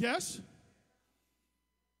 Yes?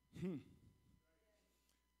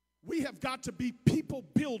 We have got to be people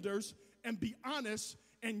builders and be honest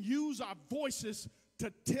and use our voices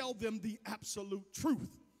to tell them the absolute truth.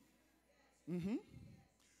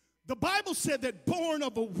 The Bible said that born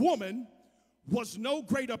of a woman was no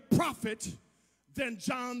greater prophet than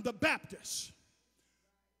John the Baptist.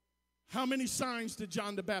 How many signs did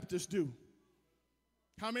John the Baptist do?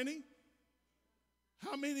 How many?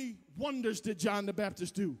 How many wonders did John the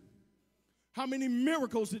Baptist do? How many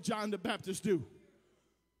miracles did John the Baptist do?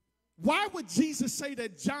 Why would Jesus say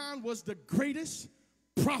that John was the greatest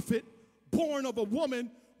prophet born of a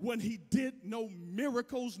woman when he did no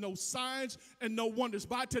miracles, no signs, and no wonders?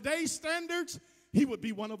 By today's standards, he would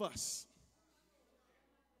be one of us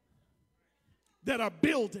that are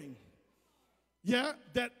building,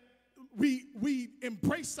 that we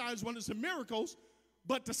embrace signs, wonders, and miracles,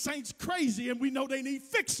 but the saints crazy and we know they need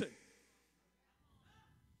fixing.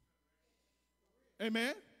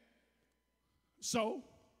 Amen? So,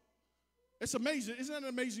 it's amazing. Isn't that an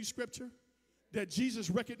amazing scripture? That Jesus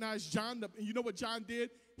recognized John. And you know what John did?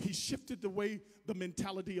 He shifted the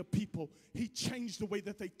mentality of people. He changed the way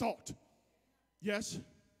that they thought. Yes?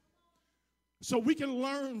 So we can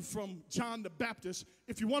learn from John the Baptist.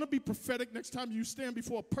 If you want to be prophetic, next time you stand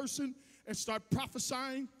before a person and start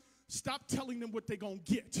prophesying, stop telling them what they're going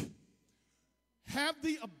to get. Have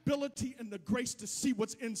the ability and the grace to see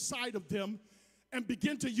what's inside of them and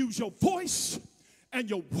begin to use your voice and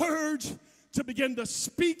your words to begin to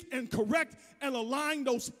speak and correct and align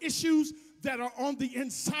those issues that are on the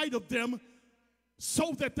inside of them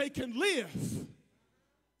so that they can live.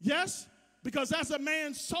 Yes? Because as a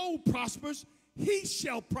man's soul prospers, he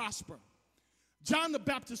shall prosper. John the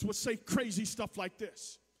Baptist would say crazy stuff like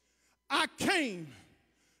this. I came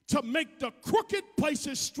to make the crooked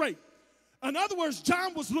places straight. In other words,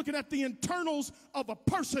 John was looking at the internals of a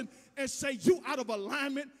person and say, you out of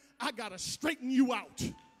alignment, I got to straighten you out.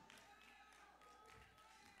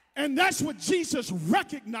 And that's what Jesus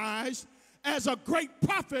recognized as a great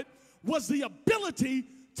prophet, was the ability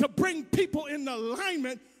to bring people in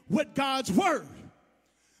alignment with God's word.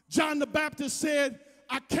 John the Baptist said,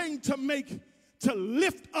 I came to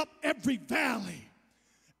lift up every valley.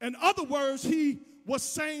 In other words, he was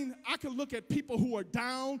saying, I can look at people who are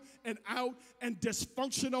down and out and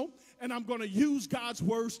dysfunctional, and I'm going to use God's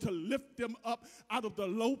words to lift them up out of the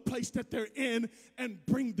low place that they're in and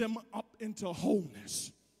bring them up into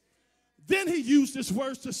wholeness. Then he used his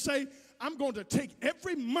words to say, I'm going to take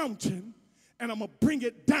every mountain and I'm going to bring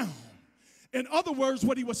it down. In other words,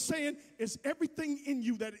 what he was saying is everything in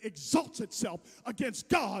you that exalts itself against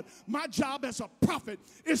God, my job as a prophet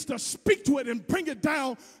is to speak to it and bring it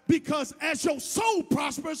down, because as your soul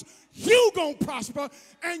prospers, you gonna prosper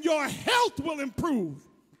and your health will improve.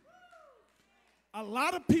 A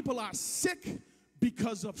lot of people are sick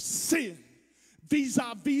because of sin,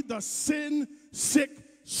 vis-a-vis the sin-sick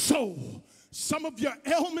soul. Some of your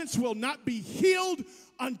ailments will not be healed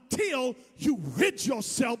until you rid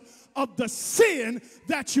yourself of the sin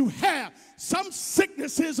that you have. Some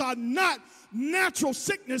sicknesses are not natural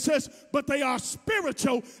sicknesses, but they are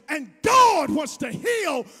spiritual, and God wants to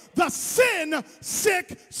heal the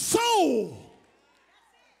sin-sick soul.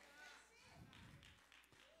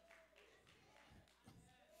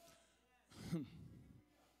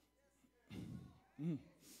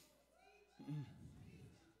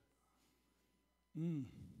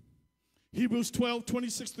 Hebrews 12,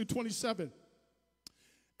 26 through 27.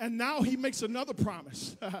 And now he makes another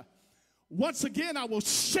promise. Once again, I will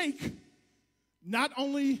shake not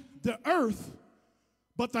only the earth,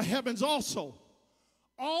 but the heavens also.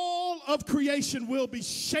 All of creation will be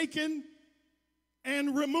shaken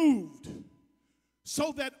and removed,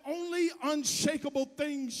 so that only unshakable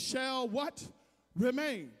things shall what?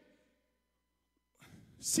 Remain.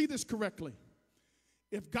 See this correctly.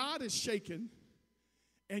 If God is shaken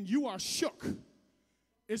and you are shook,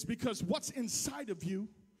 it's because what's inside of you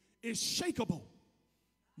is shakeable.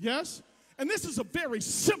 Yes? And this is a very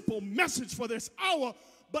simple message for this hour,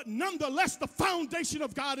 but nonetheless, the foundation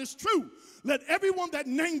of God is true. Let everyone that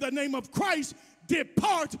name the name of Christ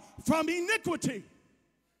depart from iniquity.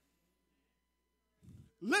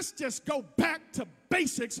 Let's just go back to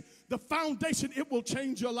basics, the foundation. It will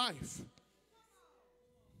change your life.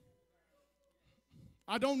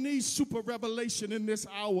 I don't need super revelation in this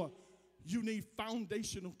hour. You need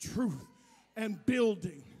foundational truth and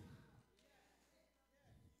building.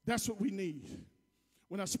 That's what we need.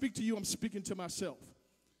 When I speak to you, I'm speaking to myself.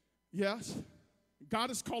 Yes?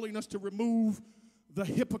 God is calling us to remove the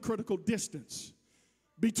hypocritical distance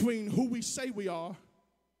between who we say we are,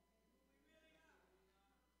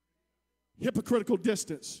 hypocritical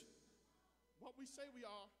distance. What we say we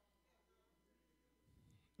are.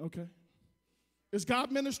 Okay. Is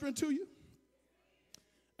God ministering to you?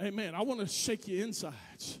 Amen. I want to shake your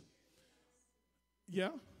insides. Yeah.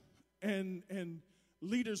 And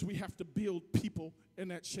leaders, we have to build people in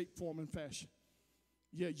that shape, form, and fashion.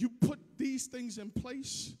 Yeah, you put these things in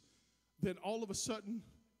place, then all of a sudden,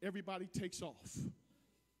 everybody takes off.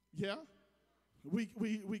 Yeah?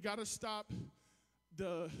 We got to stop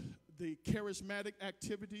the charismatic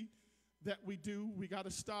activity that we do. We got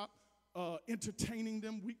to stop entertaining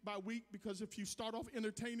them week by week, because if you start off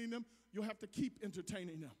entertaining them, you'll have to keep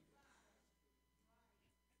entertaining them.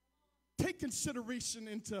 Take consideration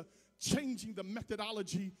into changing the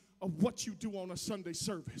methodology of what you do on a Sunday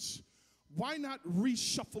service. Why not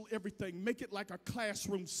reshuffle everything? Make it like a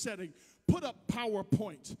classroom setting. Put up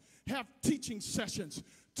PowerPoint. Have teaching sessions.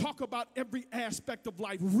 Talk about every aspect of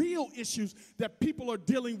life, real issues that people are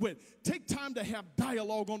dealing with. Take time to have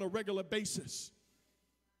dialogue on a regular basis.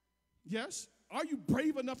 Yes? Are you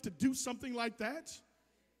brave enough to do something like that?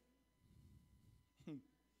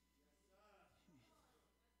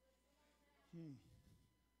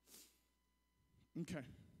 Okay.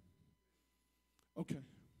 Okay.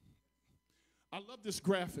 I love this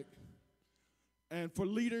graphic. And for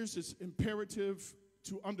leaders, it's imperative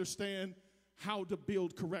to understand how to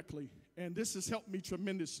build correctly. And this has helped me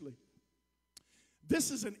tremendously.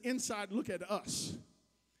 This is an inside look at us.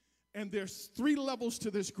 And there's 3 levels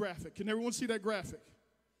to this graphic. Can everyone see that graphic?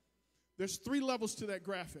 There's 3 levels to that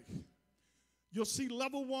graphic. You'll see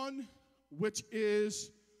level 1, which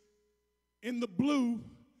is in the blue,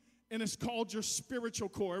 and it's called your spiritual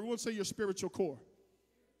core. Everyone say your spiritual core.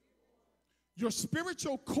 Your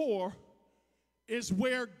spiritual core is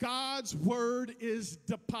where God's word is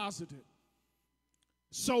deposited.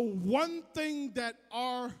 So one thing that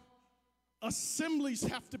our assemblies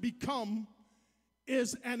have to become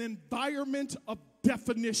is an environment of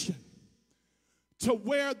definition, to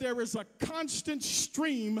where there is a constant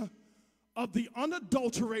stream of the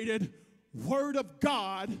unadulterated word of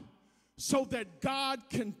God, so that God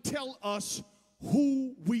can tell us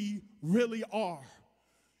who we really are.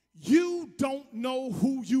 You don't know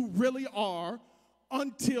who you really are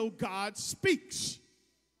until God speaks.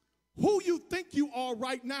 Who you think you are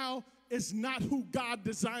right now is not who God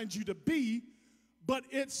designed you to be, but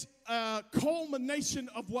it's a culmination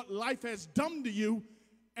of what life has done to you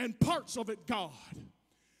and parts of it God.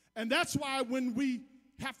 And that's why when we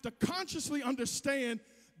have to consciously understand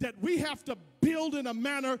that we have to build in a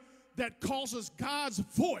manner that causes God's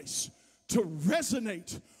voice to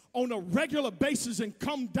resonate on a regular basis and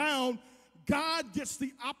come down, God gets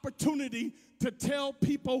the opportunity to tell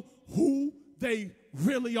people who they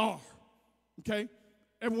really are. Okay?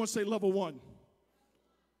 Everyone say level 1.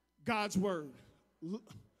 God's word.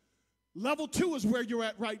 Level 2 is where you're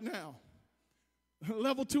at right now.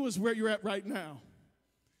 Level 2 is where you're at right now.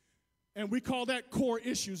 And we call that core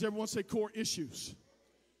issues. Everyone say core issues.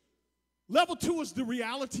 Level 2 is the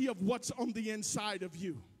reality of what's on the inside of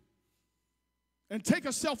you. And take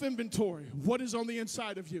a self-inventory. What is on the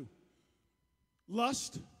inside of you?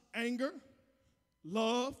 Lust, anger,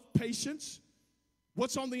 love, patience.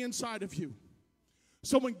 What's on the inside of you?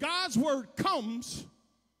 So when God's word comes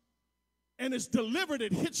and is delivered,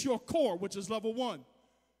 it hits your core, which is level 1.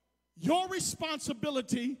 Your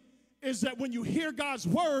responsibility is that when you hear God's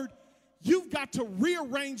word, you've got to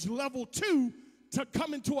rearrange level 2 to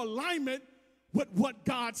come into alignment with what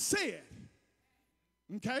God said.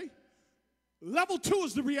 Okay? Level 2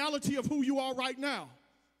 is the reality of who you are right now.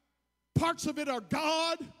 Parts of it are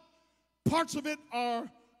God. Parts of it are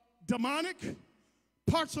demonic.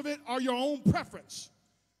 Parts of it are your own preference.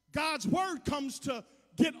 God's word comes to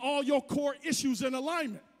get all your core issues in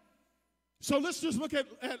alignment. So let's just look at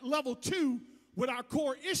level 2 with our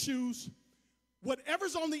core issues.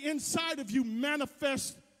 Whatever's on the inside of you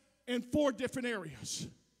manifests in 4 different areas.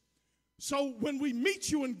 So when we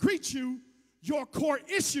meet you and greet you, your core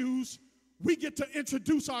issues, we get to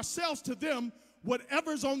introduce ourselves to them.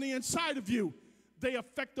 Whatever's on the inside of you, they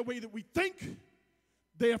affect the way that we think,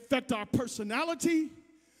 they affect our personality,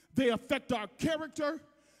 they affect our character,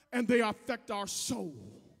 and they affect our soul.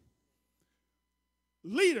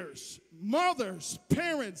 Leaders, mothers,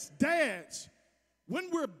 parents, dads, when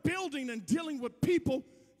we're building and dealing with people,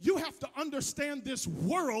 you have to understand this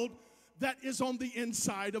world that is on the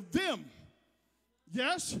inside of them.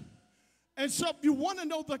 Yes? And so if you want to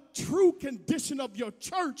know the true condition of your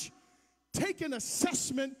church, take an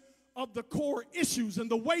assessment of the core issues. And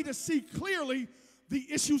the way to see clearly the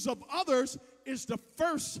issues of others is to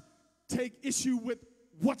first take issue with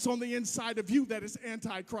what's on the inside of you that is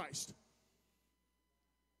anti-Christ.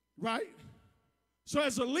 Right? So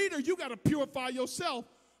as a leader, you got to purify yourself.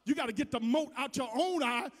 You got to get the mote out your own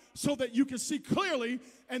eye so that you can see clearly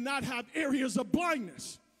and not have areas of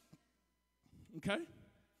blindness. Okay?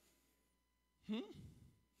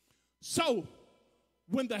 So,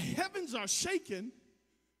 when the heavens are shaken,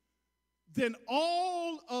 then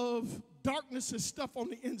all of darkness and stuff on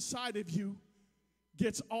the inside of you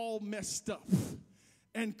gets all messed up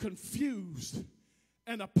and confused.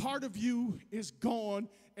 And a part of you is gone,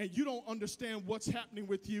 and you don't understand what's happening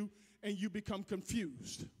with you, and you become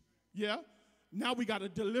confused. Yeah? Now we got a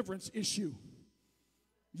deliverance issue.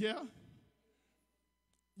 Yeah?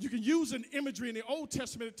 You can use an imagery in the Old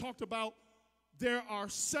Testament. It talked about there are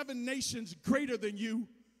 7 nations greater than you,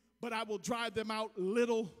 but I will drive them out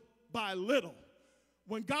little by little.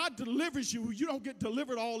 When God delivers you, you don't get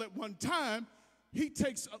delivered all at one time. He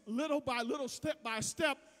takes little by little, step by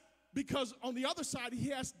step, because on the other side, he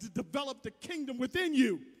has to develop the kingdom within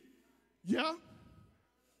you. Yeah?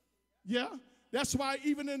 Yeah? That's why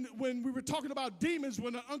even when we were talking about demons,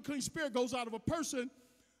 when an unclean spirit goes out of a person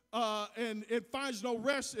and it finds no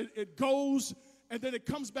rest, it goes and then it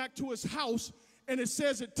comes back to his house, and it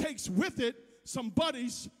says it takes with it some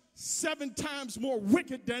buddies 7 times more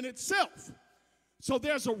wicked than itself. So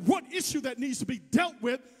there's a root issue that needs to be dealt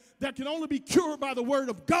with that can only be cured by the word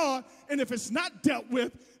of God. And if it's not dealt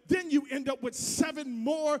with, then you end up with 7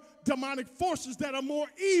 more demonic forces that are more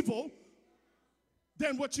evil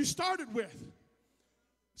than what you started with.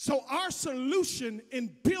 So our solution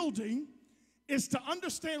in building is to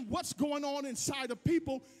understand what's going on inside of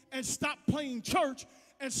people and stop playing church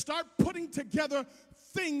and start putting together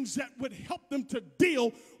things that would help them to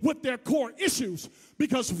deal with their core issues.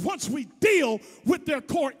 Because once we deal with their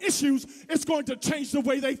core issues, it's going to change the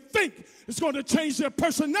way they think. It's going to change their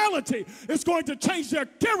personality. It's going to change their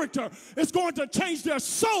character. It's going to change their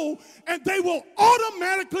soul, and they will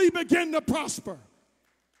automatically begin to prosper.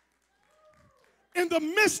 In the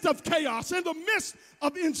midst of chaos, in the midst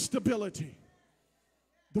of instability.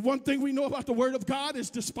 The one thing we know about the word of God is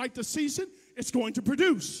despite the season, it's going to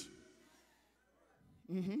produce.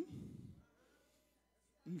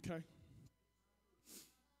 Okay.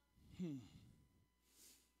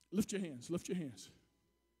 Lift your hands. Lift your hands.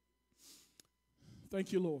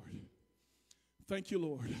 Thank you, Lord. Thank you,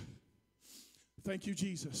 Lord. Thank you,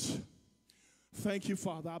 Jesus. Thank you,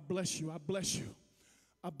 Father. I bless you. I bless you.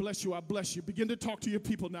 I bless you. I bless you. Begin to talk to your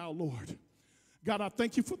people now, Lord. God, I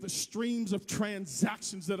thank you for the streams of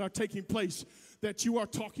transactions that are taking place, that you are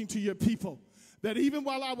talking to your people. That even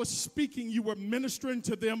while I was speaking, you were ministering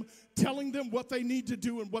to them, telling them what they need to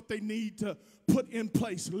do and what they need to put in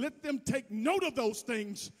place. Let them take note of those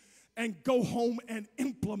things and go home and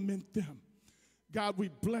implement them. God, we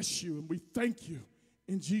bless you and we thank you.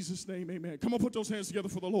 In Jesus' name, amen. Come on, put those hands together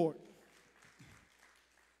for the Lord.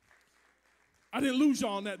 I didn't lose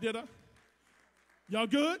y'all on that, did I? Y'all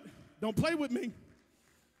good? Don't play with me.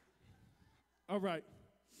 All right.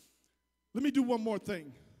 Let me do one more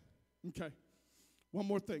thing. Okay. One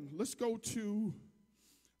more thing. Let's go to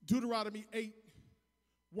Deuteronomy 8,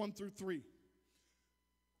 1 through 3.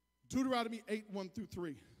 Deuteronomy 8, 1 through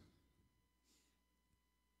 3.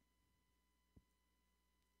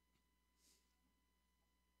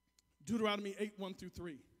 Deuteronomy 8, 1 through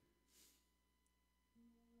 3.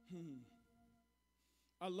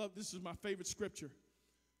 I love, this is my favorite scripture.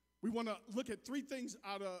 We want to look at 3 things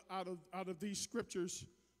out of these scriptures.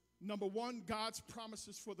 Number 1, God's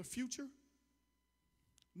promises for the future.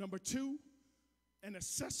 Number 2, an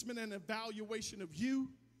assessment and evaluation of you.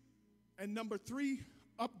 And number 3,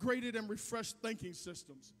 upgraded and refreshed thinking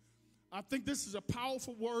systems. I think this is a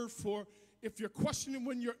powerful word for if you're questioning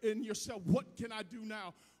when you're in yourself, what can I do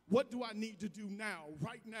now? What do I need to do now,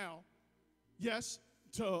 right now? Yes,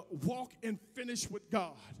 to walk and finish with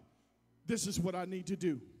God. This is what I need to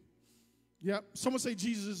do. Yep. Someone say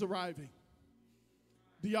Jesus is arriving.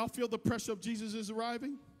 Do y'all feel the pressure of Jesus is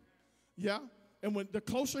arriving? Yeah. And when the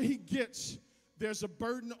closer he gets, there's a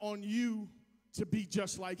burden on you to be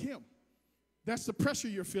just like him. That's the pressure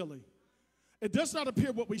you're feeling. It does not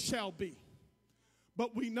appear what we shall be.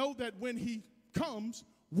 But we know that when he comes,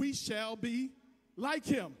 we shall be like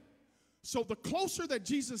him. So the closer that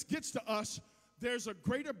Jesus gets to us, there's a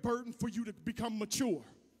greater burden for you to become mature.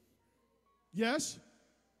 Yes?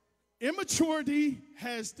 Immaturity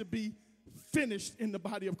has to be finished in the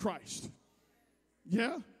body of Christ.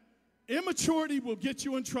 Yeah? Immaturity will get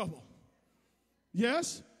you in trouble.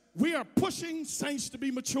 Yes? We are pushing saints to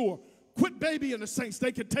be mature. Quit babying the saints.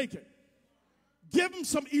 They can take it. Give them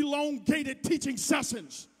some elongated teaching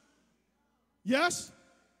sessions. Yes?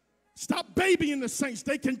 Stop babying the saints.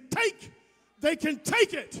 They can take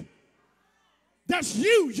it. That's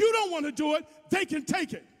you. You don't want to do it. They can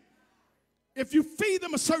take it. If you feed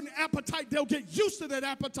them a certain appetite, they'll get used to that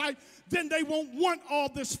appetite. Then they won't want all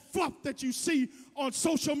this fluff that you see on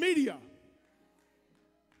social media.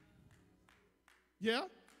 Yeah?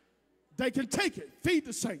 They can take it. Feed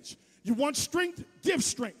the saints. You want strength? Give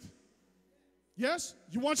strength. Yes?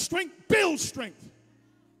 You want strength? Build strength.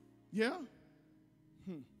 Yeah?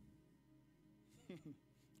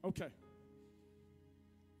 Okay.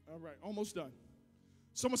 All right, almost done.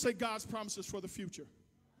 Someone say God's promises for the future.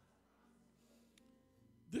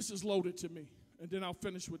 This is loaded to me, and then I'll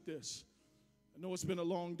finish with this. I know it's been a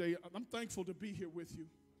long day. I'm thankful to be here with you.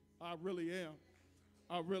 I really am.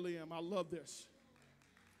 I really am. I love this.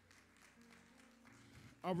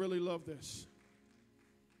 I really love this.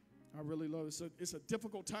 I really love it. It's a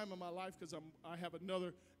difficult time in my life because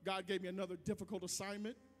God gave me another difficult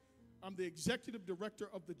assignment. I'm the executive director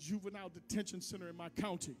of the juvenile detention center in my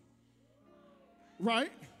county.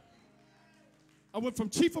 Right? I went from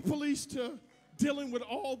chief of police to dealing with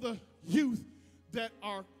all the youth that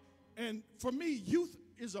are, and for me, youth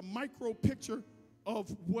is a micro picture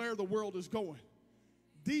of where the world is going.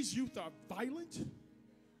 These youth are violent.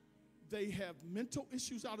 They have mental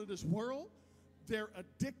issues out of this world. They're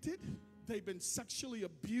addicted. They've been sexually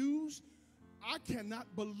abused. I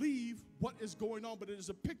cannot believe what is going on, but it is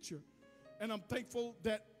a picture. And I'm thankful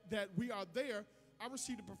that we are there. I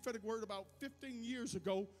received a prophetic word about 15 years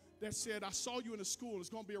ago that said, I saw you in a school. It's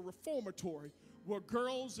going to be a reformatory where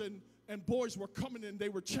girls and boys were coming in. They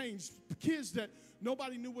were changed. Kids that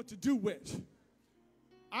nobody knew what to do with.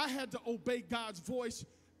 I had to obey God's voice,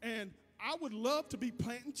 and I would love to be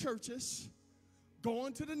planting churches,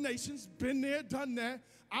 going to the nations, been there, done that.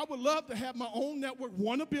 I would love to have my own network,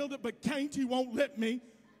 want to build it, but can't. He won't let me.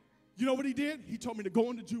 You know what he did? He told me to go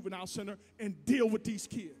in the juvenile center and deal with these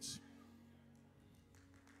kids.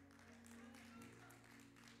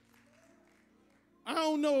 I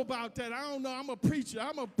don't know about that. I don't know. I'm a preacher.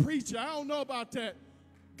 I don't know about that.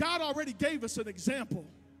 God already gave us an example.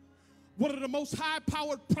 One of the most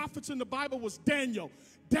high-powered prophets in the Bible was Daniel.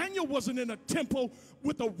 Daniel wasn't in a temple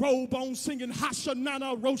with a robe on singing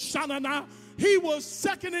Hashanana, Roshanana. He was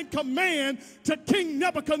second in command to King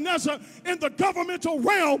Nebuchadnezzar in the governmental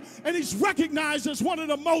realm, and he's recognized as one of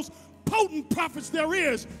the most potent prophets there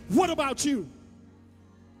is. What about you?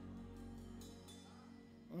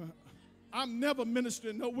 I'm never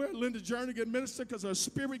ministering nowhere. Linda Journey get ministered because her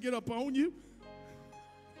spirit get up on you.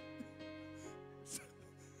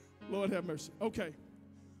 Lord have mercy. Okay.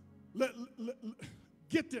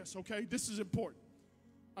 Get this, okay? This is important.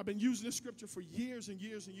 I've been using this scripture for years and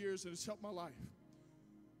years and years, and it's helped my life.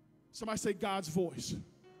 Somebody say God's voice.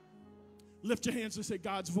 Lift your hands and say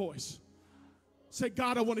God's voice. Say,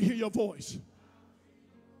 God, I want to hear your voice.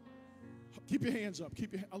 Keep your hands up.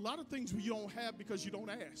 A lot of things you don't have because you don't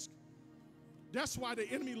ask. That's why the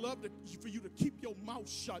enemy loves for you to keep your mouth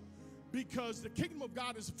shut, because the kingdom of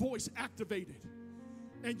God is voice activated.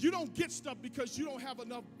 And you don't get stuff because you don't have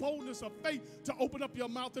enough boldness or faith to open up your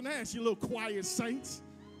mouth and ask, you little quiet saints.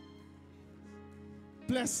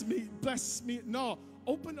 Bless me, bless me. No,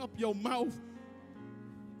 open up your mouth.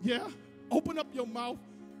 Yeah, open up your mouth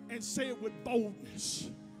and say it with boldness.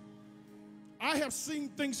 I have seen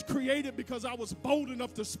things created because I was bold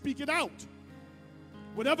enough to speak it out.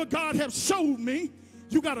 Whatever God has showed me,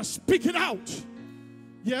 you got to speak it out.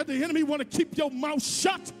 Yeah, the enemy want to keep your mouth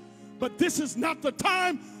shut, but this is not the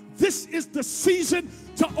time. This is the season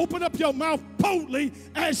to open up your mouth boldly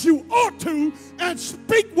as you ought to and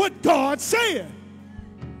speak what God said.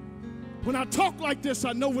 When I talk like this,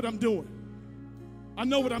 I know what I'm doing. I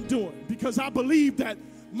know what I'm doing because I believe that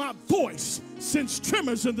my voice sends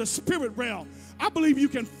tremors in the spirit realm. I believe you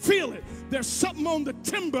can feel it. There's something on the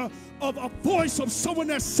timbre of a voice of someone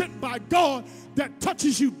that's sent by God that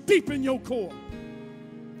touches you deep in your core.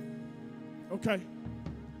 Okay.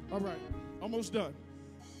 All right. Almost done.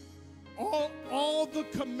 All the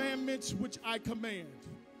commandments which I command.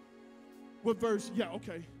 What verse? Yeah,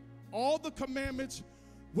 okay. All the commandments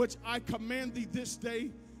which I command thee this day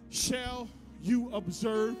shall you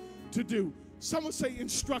observe to do. Someone say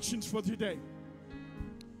instructions for today.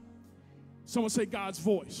 Someone say God's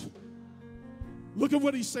voice. Look at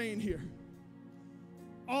what he's saying here.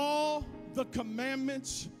 All the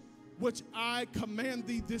commandments which I command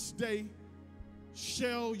thee this day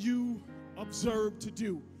shall you observe to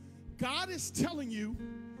do. God is telling you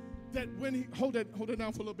that when he, hold it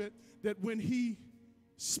down for a little bit, that when he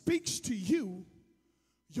speaks to you,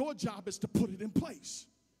 your job is to put it in place.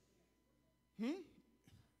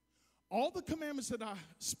 All the commandments that I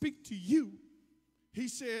speak to you, He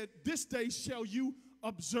said, this day shall you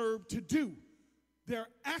observe to do. There are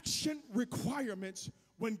action requirements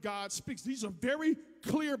when God speaks. These are very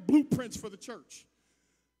clear blueprints for the church.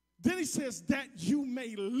 Then he says that you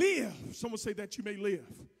may live. Someone say that you may live.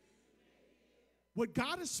 What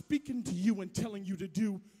God is speaking to you and telling you to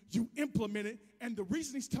do, you implement it. And the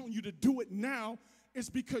reason he's telling you to do it now is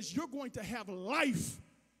because you're going to have life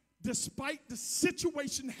despite the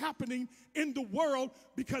situation happening in the world,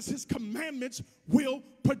 because his commandments will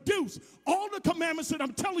produce. All the commandments that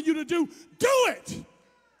I'm telling you to do it.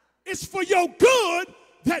 It's for your good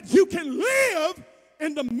that you can live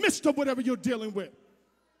in the midst of whatever you're dealing with.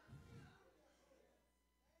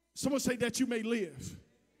 Someone say that you may live.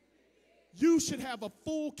 You should have a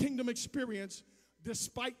full kingdom experience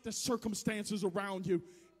despite the circumstances around you.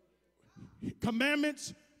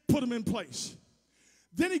 Commandments, put them in place.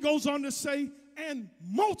 Then he goes on to say, and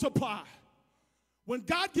multiply. When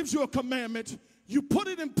God gives you a commandment, you put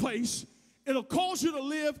it in place, it'll cause you to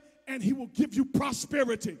live, and he will give you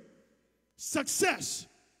prosperity, success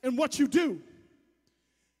in what you do.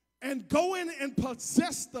 And go in and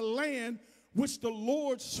possess the land which the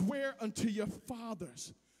Lord sware unto your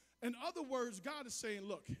fathers. In other words, God is saying,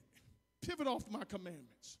 look, pivot off my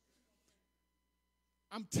commandments.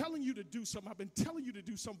 I'm telling you to do something. I've been telling you to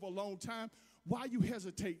do something for a long time. Why are you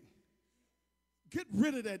hesitating? Get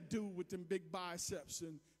rid of that dude with them big biceps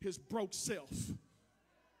and his broke self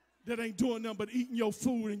that ain't doing nothing but eating your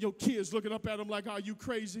food and your kids looking up at him like, are you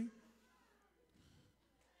crazy?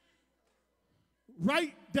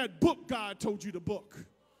 Write that book God told you to book,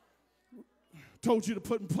 told you to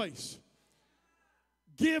put in place.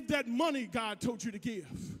 Give that money God told you to give.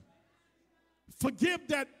 Forgive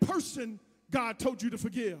that person God told you to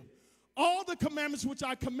forgive. All the commandments which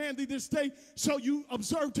I command thee this day shall you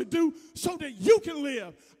observe to do, so that you can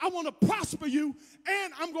live. I want to prosper you,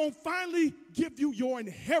 and I'm going to finally give you your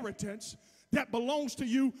inheritance that belongs to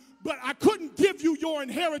you. But I couldn't give you your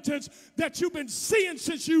inheritance that you've been seeing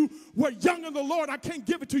since you were young in the Lord. I can't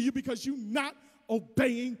give it to you because you're not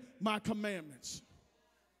obeying my commandments.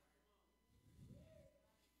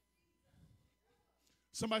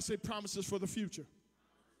 Somebody say promises for the future.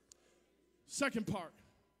 Second part.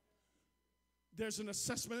 There's an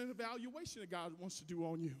assessment and evaluation that God wants to do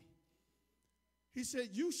on you. He said,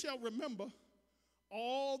 you shall remember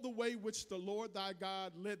all the way which the Lord thy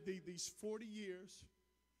God led thee these 40 years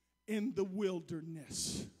in the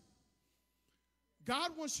wilderness.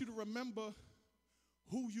 God wants you to remember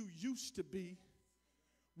who you used to be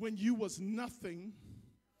when you was nothing.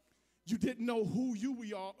 You didn't know who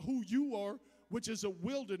you are, which is a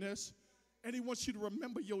wilderness, and he wants you to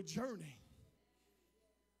remember your journey.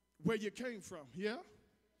 Where you came from, yeah?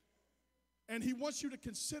 And he wants you to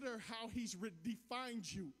consider how he's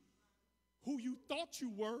redefined you, who you thought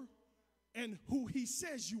you were and who he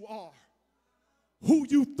says you are. Who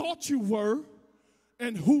you thought you were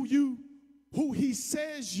and who he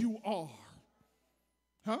says you are.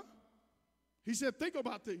 Huh? He said, think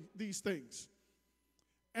about these things.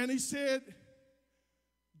 And he said,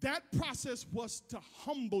 that process was to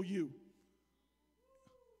humble you.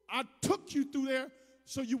 I took you through there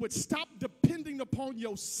so you would stop depending upon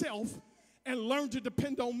yourself and learn to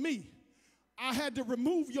depend on me. I had to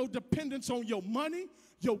remove your dependence on your money,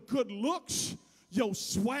 your good looks, your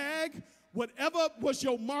swag, whatever was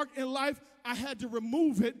your mark in life. I had to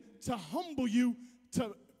remove it to humble you,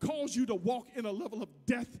 to cause you to walk in a level of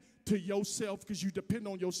death to yourself because you depend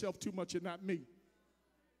on yourself too much and not me.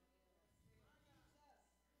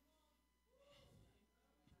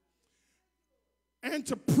 And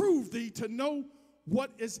to prove thee to know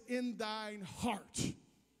what is in thine heart.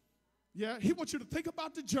 Yeah, he wants you to think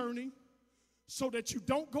about the journey so that you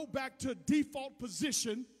don't go back to default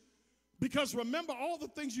position, because remember, all the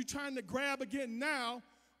things you're trying to grab again now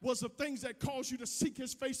was the things that caused you to seek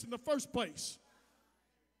his face in the first place.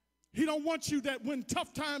 He don't want you that when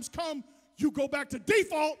tough times come, you go back to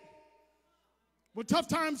default. When tough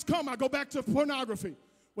times come, I go back to pornography.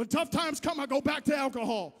 When tough times come, I go back to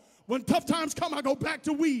alcohol. When tough times come, I go back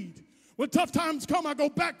to weed. When tough times come, I go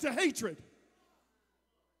back to hatred.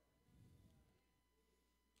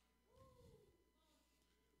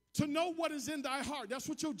 To know what is in thy heart. That's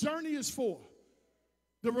what your journey is for.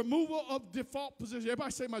 The removal of default position.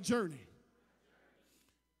 Everybody say my journey.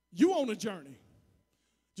 You on a journey.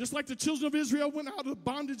 Just like the children of Israel went out of the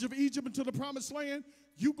bondage of Egypt into the promised land,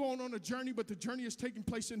 you going on a journey, but the journey is taking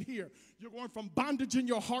place in here. You're going from bondage in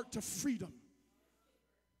your heart to freedom.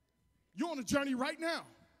 You're on a journey right now.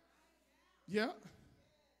 Yeah.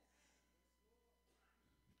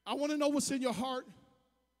 I want to know what's in your heart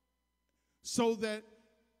so that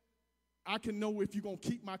I can know if you're going to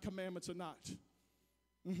keep my commandments or not.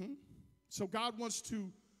 So God wants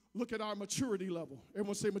to look at our maturity level.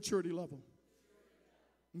 Everyone say maturity level.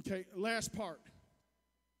 Okay, last part.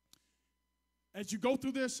 As you go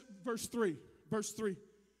through this, verse 3,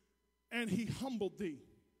 and he humbled thee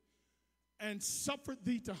and suffered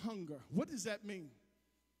thee to hunger. What does that mean?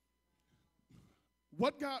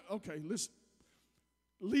 What God, okay, listen.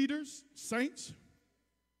 Leaders, saints,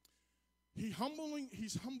 he's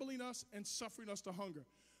humbling us and suffering us to hunger.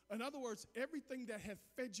 In other words, everything that had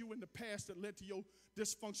fed you in the past that led to your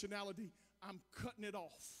dysfunctionality, I'm cutting it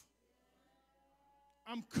off.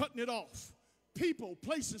 I'm cutting it off. People,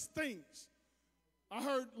 places, things. I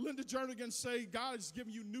heard Linda Jernigan say, God is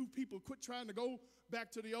giving you new people. Quit trying to go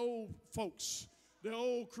back to the old folks, the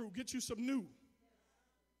old crew. Get you some new.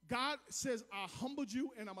 God says, I humbled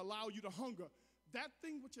you and I'm allowing you to hunger. That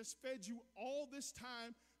thing which has fed you all this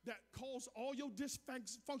time, that caused all your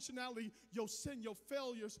dysfunctionality, your sin, your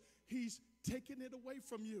failures, he's taking it away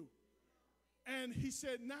from you. And he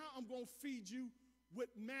said, now I'm going to feed you with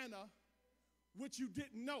manna, which you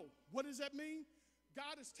didn't know. What does that mean?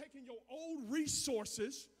 God is taking your old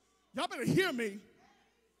resources. Y'all better hear me.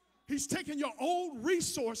 He's taking your old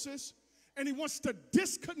resources and he wants to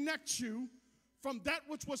disconnect you from that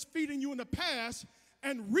which was feeding you in the past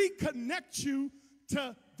and reconnect you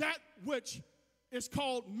to that which is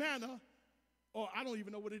called manna, or I don't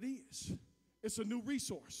even know what it is. It's a new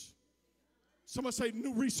resource. Someone say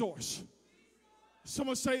new resource.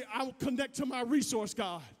 Someone say, I'll connect to my resource,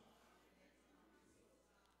 God.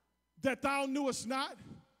 That thou knewest not,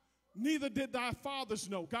 neither did thy fathers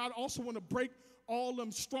know. God also want to break all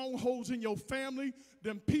them strongholds in your family,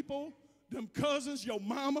 them people, them cousins, your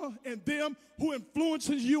mama, and them who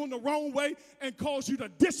influences you in the wrong way and cause you to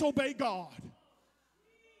disobey God.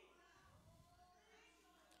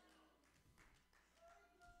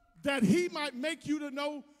 That he might make you to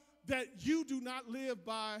know that you do not live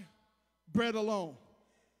by bread alone.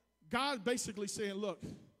 God basically saying, look,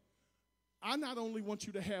 I not only want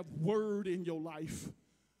you to have word in your life,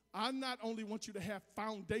 I not only want you to have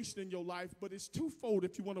foundation in your life, but it's twofold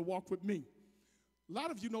if you want to walk with me. A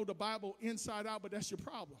lot of you know the Bible inside out, but that's your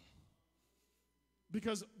problem.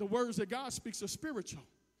 Because the words that God speaks are spiritual.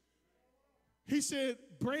 He said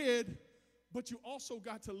bread, but you also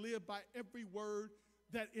got to live by every word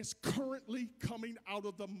that is currently coming out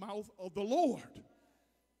of the mouth of the Lord.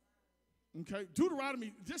 Okay,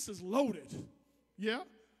 Deuteronomy, this is loaded. Yeah?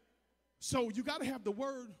 So you got to have the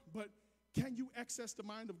word, but can you access the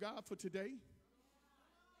mind of God for today?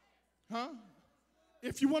 Huh?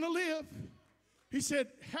 If you want to live, he said,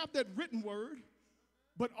 have that written word,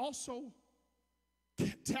 but also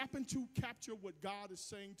tap into, capture what God is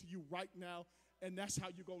saying to you right now, and that's how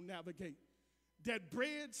you're going to navigate. That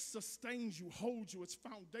bread sustains you, holds you, it's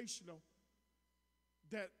foundational.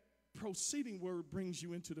 That proceeding word brings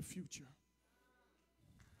you into the future.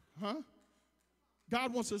 Huh?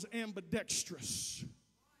 God wants us ambidextrous.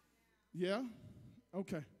 Yeah?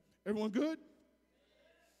 Okay. Everyone good?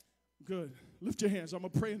 Good. Lift your hands. I'm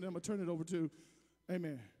going to pray and then I'm going to turn it over to,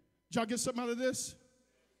 amen. Did y'all get something out of this?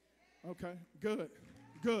 Okay. Good.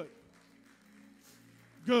 Good.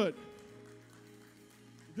 Good.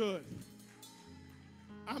 Good.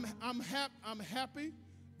 I'm happy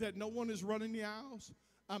that no one is running the aisles.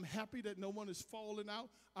 I'm happy that no one is falling out.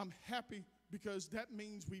 I'm happy because that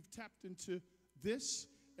means we've tapped into this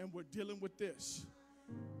and we're dealing with this.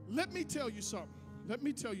 Let me tell you something. Let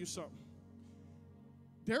me tell you something.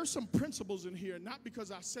 There are some principles in here, not because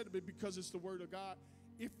I said it, but because it's the word of God.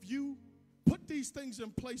 If you put these things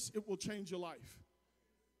in place, it will change your life.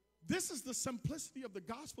 This is the simplicity of the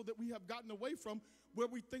gospel that we have gotten away from, where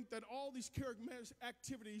we think that all these charismatic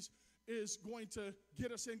activities is going to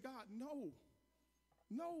get us in God. No.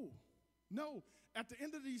 No. No. At the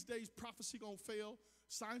end of these days, prophecy going to fail.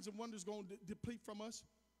 Signs and wonders going to deplete from us.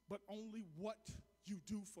 But only what you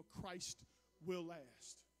do for Christ will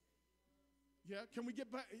last. Yeah, can we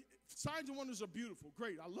get back? Signs and wonders are beautiful.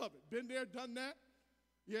 Great, I love it. Been there, done that.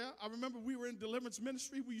 Yeah, I remember we were in deliverance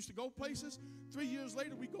ministry. We used to go places. 3 years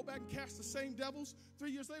later, we go back and cast the same devils.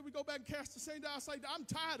 3 years later, we go back and cast the same devils. I say, I'm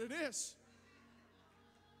tired of this.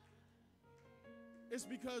 It's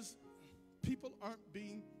because people aren't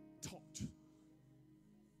being taught.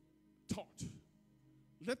 Taught.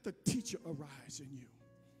 Let the teacher arise in you.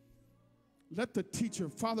 Let the teacher,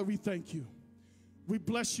 Father, we thank you. We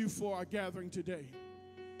bless you for our gathering today.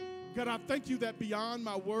 God, I thank you that beyond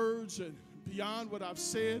my words and beyond what I've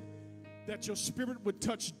said, that your spirit would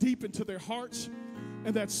touch deep into their hearts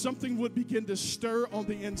and that something would begin to stir on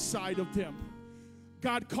the inside of them.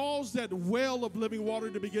 God, cause that well of living water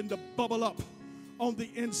to begin to bubble up on the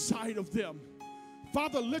inside of them.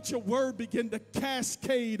 Father, let your word begin to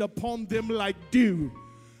cascade upon them like dew.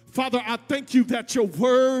 Father, I thank you that your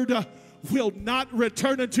word will not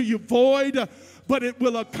return unto you void, but it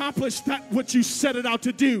will accomplish that which you set it out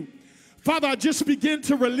to do. Father, I just begin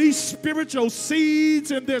to release spiritual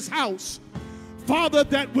seeds in this house, Father,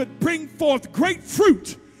 that would bring forth great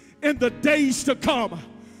fruit in the days to come.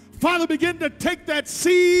 Father, begin to take that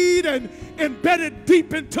seed and embed it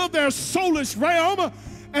deep into their soulish realm,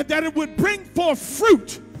 and that it would bring forth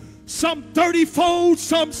fruit, some 30-fold,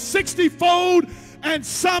 some 60-fold, and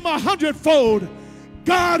some 100-fold.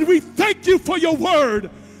 God, we thank you for your word,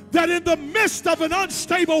 that in the midst of an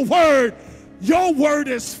unstable word, your word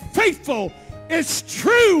is faithful, it's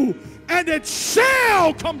true, and it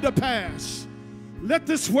shall come to pass. Let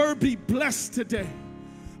this word be blessed today.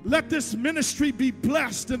 Let this ministry be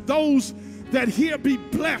blessed, and those that hear be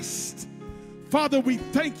blessed. Father, we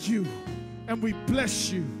thank you and we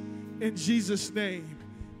bless you in Jesus' name.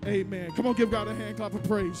 Amen. Come on, give God a hand clap of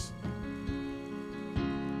praise.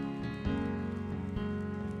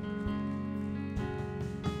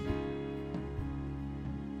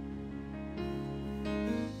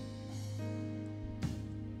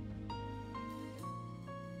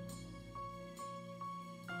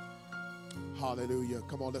 Hallelujah.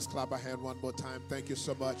 Come on, let's clap our hand one more time. Thank you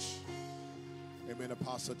so much. Amen,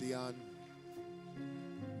 Apostle Dion.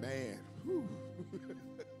 Man. Whew.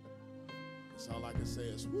 That's all I can say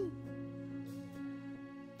is whoo.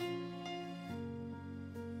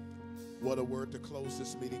 What a word to close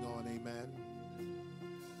this meeting on. Amen.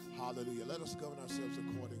 Hallelujah. Let us govern ourselves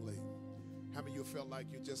accordingly. How many of you felt like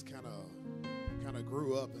you just kind of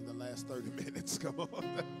grew up in the last 30 minutes? Come on.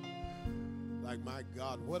 Like, my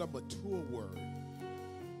God, what a mature word.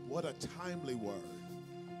 What a timely word.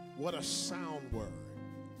 What a sound word.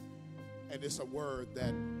 And it's a word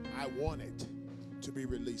that I wanted to be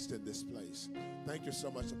released in this place. Thank you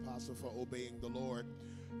so much, Apostle, for obeying the Lord.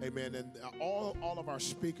 Amen. And all of our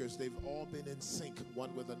speakers, they've all been in sync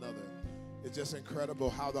one with another. It's just incredible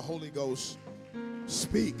how the Holy Ghost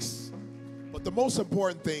speaks. But the most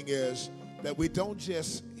important thing is that we don't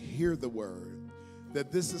just hear the word,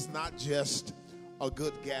 that this is not just a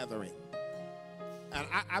good gathering. And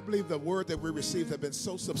I believe the word that we received has been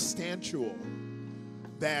so substantial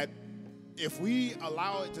that if we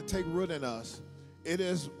allow it to take root in us, it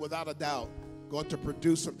is without a doubt going to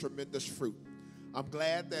produce some tremendous fruit. I'm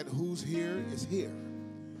glad that who's here is here,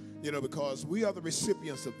 because we are the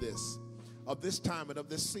recipients of this time and of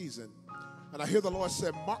this season. And I hear the Lord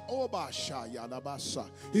say,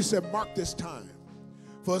 He said, mark this time.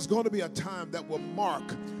 For it's going to be a time that will mark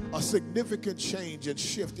a significant change and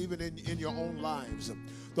shift even in your own lives.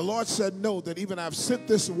 The Lord said, no, that even I've sent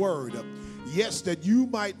this word, yes, that you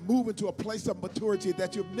might move into a place of maturity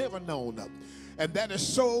that you've never known. And that is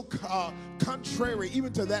so contrary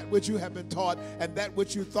even to that which you have been taught and that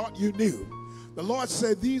which you thought you knew. The Lord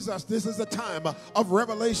said, this is a time of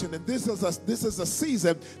revelation, and this is a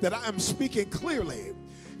season that I am speaking clearly.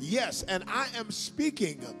 Yes, and I am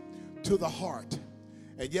speaking to the heart.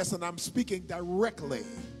 And yes, and I'm speaking directly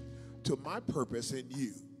to my purpose in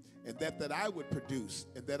you, and that I would produce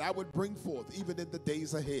and that I would bring forth even in the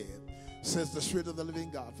days ahead, says the Spirit of the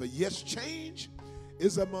living God. For yes, change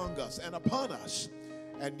is among us and upon us,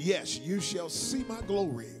 and yes, you shall see my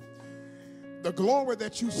glory. The glory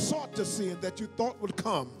that you sought to see and that you thought would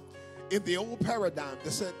come in the old paradigm.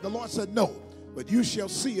 The Lord said, no, but you shall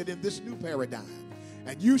see it in this new paradigm,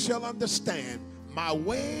 and you shall understand my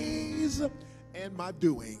ways and my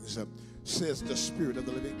doings, says the Spirit of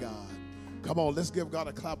the living God. Come on, let's give God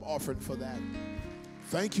a clap offering for that.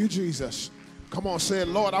 Thank you, Jesus. Come on, say it,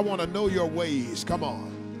 Lord, I want to know your ways. Come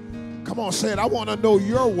on. Come on, say it, I want to know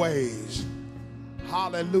your ways.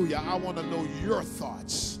 Hallelujah. I want to know your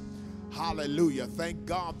thoughts. Hallelujah. Thank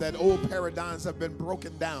God that old paradigms have been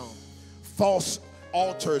broken down. False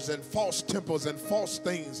altars and false temples and false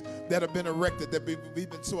things that have been erected that we've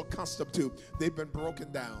been so accustomed to, they've been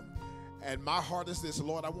broken down. And my heart is this,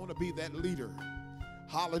 Lord, I want to be that leader.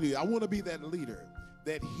 Hallelujah. I want to be that leader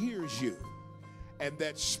that hears you and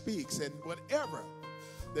that speaks. And whatever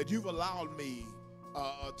that you've allowed me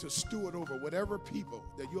to steward over, whatever people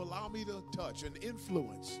that you allow me to touch and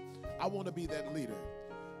influence, I want to be that leader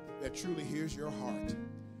that truly hears your heart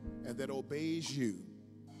and that obeys you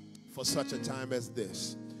for such a time as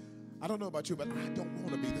this. I don't know about you, but I don't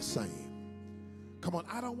want to be the same. Come on,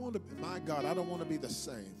 I don't want to be, my God, I don't want to be the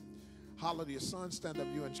same. Hallelujah. Son, stand up,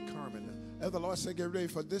 you and Carmen. And the Lord said, get ready,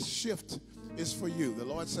 for this shift is for you. The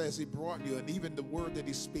Lord says he brought you, and even the word that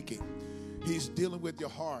he's speaking, he's dealing with your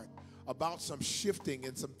heart about some shifting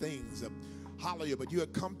and some things. Hallelujah. But you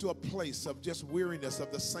had come to a place of just weariness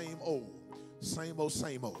of the same old. Same old,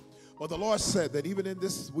 same old. Well, the Lord said that even in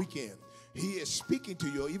this weekend, he is speaking to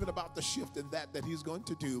you even about the shift in that he's going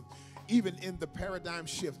to do, even in the paradigm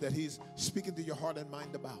shift that he's speaking to your heart and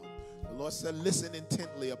mind about. The Lord said, listen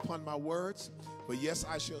intently upon my words, for yes,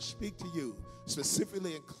 I shall speak to you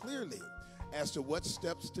specifically and clearly as to what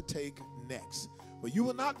steps to take next. But you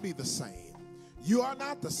will not be the same. You are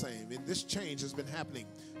not the same. And this change has been happening.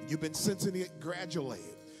 You've been sensing it gradually.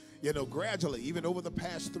 Gradually, even over the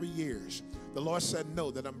past 3 years, the Lord said,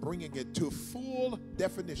 no, that I'm bringing it to full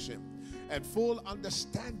definition and full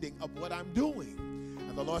understanding of what I'm doing.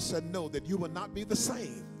 And the Lord said, no, that you will not be the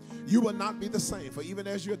same. You will not be the same. For even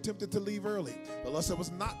as you attempted to leave early, the Lord said it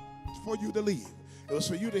was not for you to leave. It was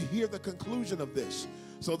for you to hear the conclusion of this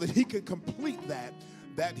so that he can complete that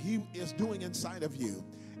he is doing inside of you.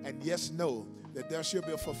 And yes, know that there shall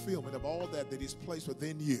be a fulfillment of all that he's placed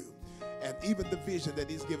within you. And even the vision that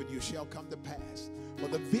he's given you shall come to pass. For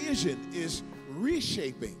the vision is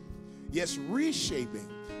reshaping. Yes, reshaping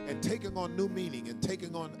and taking on new meaning and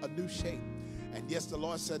taking on a new shape. And yes, the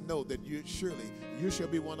Lord said, no, that you shall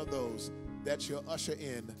be one of those that shall usher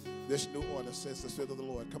in this new order, says the Spirit of the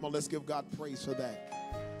Lord. Come on, let's give God praise for that.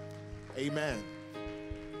 Amen.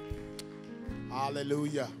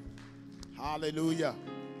 Hallelujah. Hallelujah.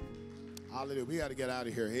 Hallelujah. We got to get out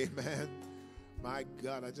of here. Amen. My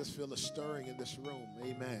God, I just feel a stirring in this room.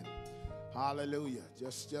 Amen. Hallelujah.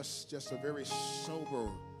 Just a very sober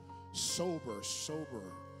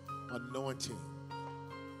anointing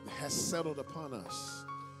that has settled upon us.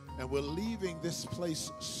 And we're leaving this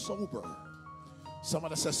place sober.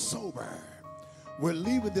 Somebody says sober. We're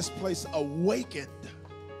leaving this place awakened.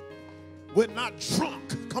 We're not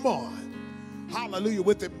drunk. Come on. Hallelujah.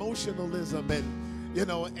 With emotionalism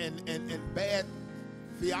and bad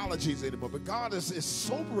theologies anymore. But God is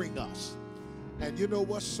sobering us. And you know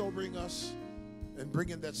what's sobering us and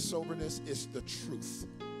bringing that soberness is the truth.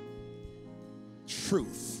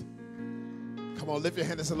 Truth. Come on, lift your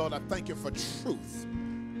hand and say, Lord, I thank you for truth.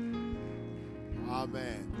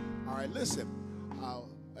 Amen. All right, listen.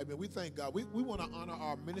 We thank God. We want to honor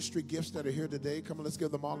our ministry gifts that are here today. Come on, let's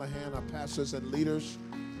give them all a hand, our pastors and leaders.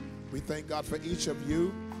 We thank God for each of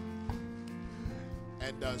you.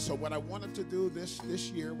 And so what I wanted to do this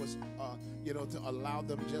year was, to allow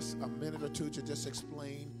them just a minute or two to just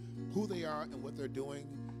explain who they are and what they're doing,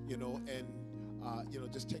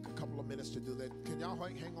 and just take a couple of minutes to do that. Can y'all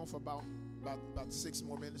hang on for about 6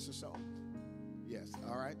 more minutes or so? Yes.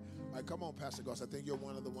 All right. All right. Come on, Pastor Goss. I think you're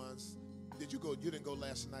one of the ones. Did you go? You didn't go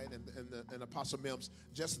last night, and Apostle Mims.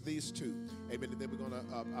 Just these two. Amen. And then we're going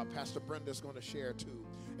to Pastor Brenda's going to share too.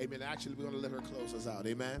 Amen. Actually, we're going to let her close us out.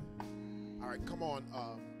 Amen. All right, come on,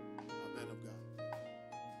 man of God.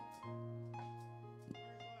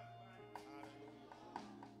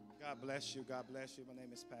 God bless you. God bless you. My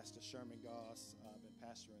name is Pastor Sherman Goss. I've been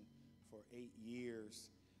pastoring for 8 years.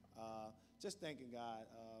 Just thanking God.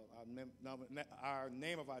 Our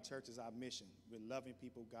name of our church is our mission. We're loving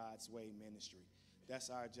people God's way ministry. That's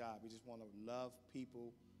our job. We just want to love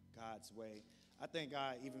people God's way. I thank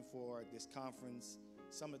God even for this conference.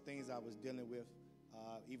 Some of the things I was dealing with.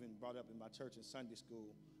 Even brought up in my church in Sunday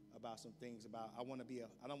school about some things about I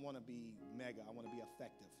don't want to be mega, I want to be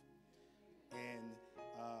effective. And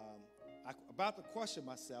I about to question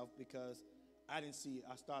myself because I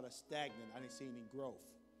started stagnant. I didn't see any growth.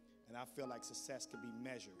 And I feel like success can be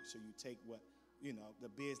measured. So you take the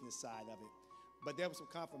business side of it. But there was some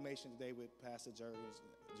confirmation today with Pastor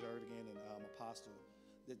Jernigan and Apostle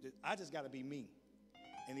that I just got to be me.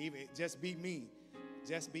 And even just be me.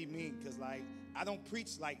 Just be me, because I don't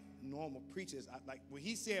preach like normal preachers. When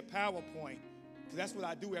he said PowerPoint, because that's what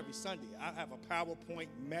I do every Sunday. I have a PowerPoint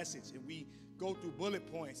message, and we go through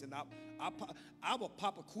bullet points, and I will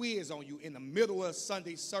pop a quiz on you in the middle of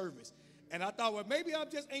Sunday service. And I thought, well, maybe I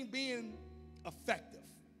just ain't being effective.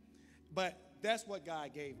 But that's what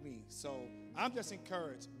God gave me. So I'm just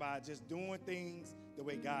encouraged by just doing things the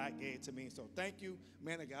way God gave it to me. So thank you,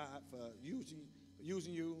 man of God, for using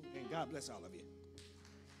you, and God bless all of you.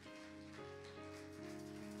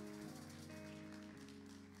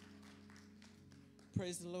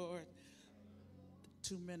 Praise the Lord.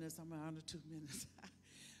 2 minutes. I'm under 2 minutes.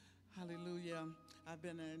 Hallelujah. I've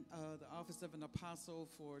been in the office of an apostle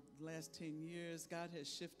for the last 10 years. God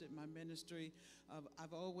has shifted my ministry.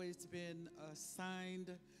 I've always been assigned.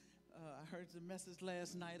 I heard the message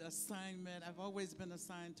last night, assignment. I've always been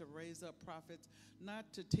assigned to raise up prophets,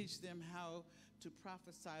 not to teach them how to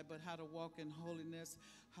prophesy, but how to walk in holiness,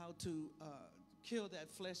 how to kill that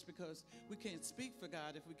flesh, because we can't speak for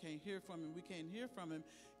God if we can't hear from him. We can't hear from him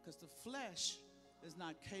because the flesh is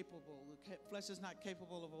not capable. Flesh is not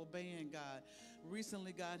capable of obeying God.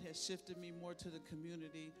 Recently, God has shifted me more to the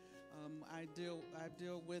community. I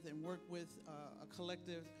deal with and work with a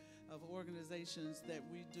collective of organizations that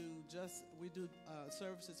we do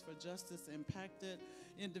services for justice impacted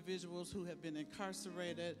individuals who have been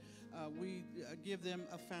incarcerated. We give them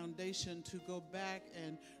a foundation to go back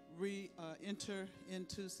and enter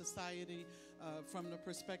into society from the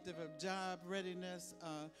perspective of job readiness.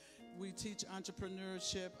 We teach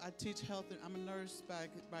entrepreneurship. I teach health. I'm a nurse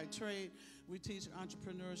by trade. We teach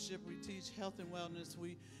entrepreneurship. We teach health and wellness.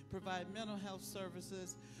 We provide mental health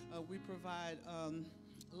services. We provide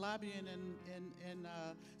lobbying in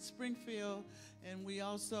Springfield, and we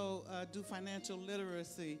also do financial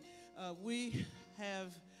literacy. We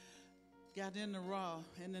have got in the raw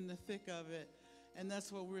and in the thick of it, and that's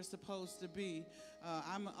what we're supposed to be.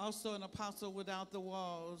 I'm also an apostle without the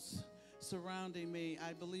walls surrounding me.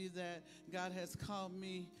 I believe that God has called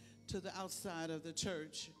me to the outside of the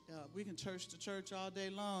church. We can church to church all day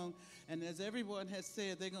long, and as everyone has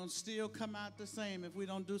said, they're going to still come out the same if we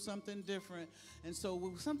don't do something different. And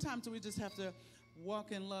so sometimes we just have to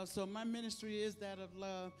walk in love. So my ministry is that of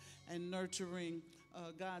love and nurturing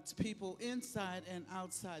God's people inside and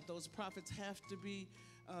outside. Those prophets have to be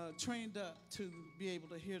trained up to be able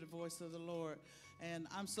to hear the voice of the Lord. And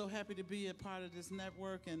I'm so happy to be a part of this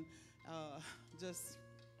network, and just,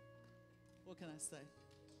 what can I say?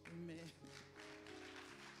 Amen.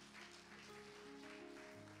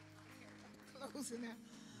 Closing out.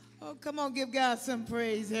 Oh, come on, give God some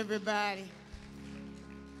praise, everybody.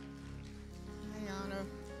 I honor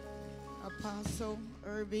Apostle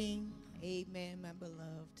Irving. Amen, my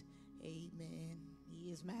beloved. Amen.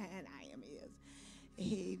 He is mine, I am his.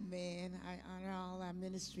 Amen. I honor all our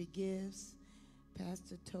ministry gifts.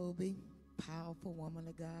 Pastor Toby, powerful woman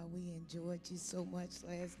of God. We enjoyed you so much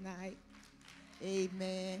last night.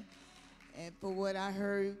 Amen. And for what I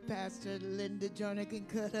heard, Pastor Linda Jernigan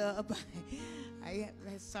cut up.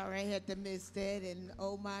 I'm sorry I had to miss that. And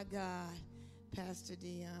oh my God, Pastor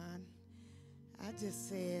Dion, I just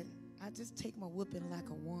said, I just take my whipping like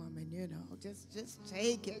a woman, you know. Just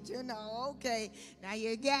take it, you know. Okay, now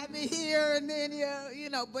you got me here, and then you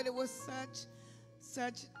know. But it was such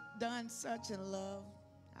in love.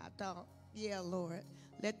 I thought, yeah, Lord,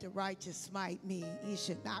 let the righteous smite me. He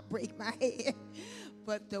should not break my head.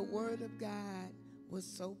 But the word of God was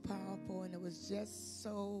so powerful, and it was just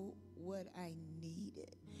so what I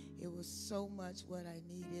needed. It was so much what I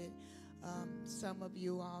needed. Some of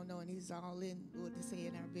you all know, and he's all in what they say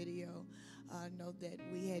in our video, know that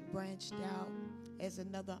we had branched out as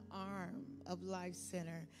another arm of Life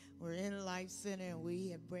Center. We're in Life Center, and we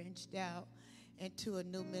have branched out into a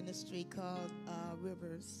new ministry called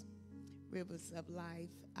Rivers of Life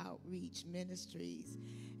Outreach Ministries.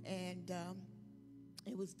 And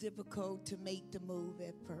it was difficult to make the move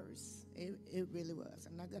at first. It really was.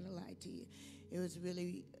 I'm not going to lie to you. It was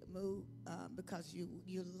really move because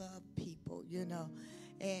you love people, you know.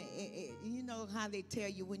 And you know how they tell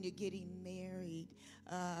you when you're getting married,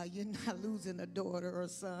 you're not losing a daughter or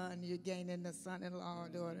son, you're gaining a son-in-law or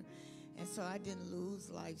daughter. And so I didn't lose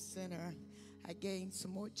Life Center. I gained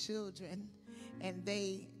some more children, and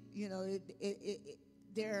they, you know,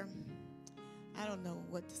 they're, I don't know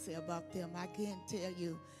what to say about them. I can tell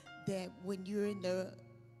you that when you're in the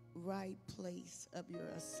right place of your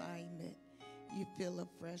assignment, you feel a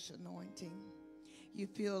fresh anointing. You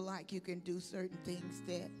feel like you can do certain things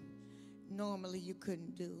that normally you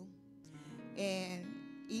couldn't do. And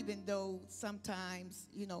even though sometimes,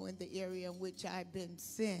 you know, in the area in which I've been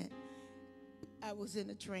sent, I was in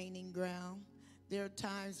a training ground. There are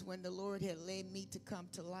times when the Lord had led me to come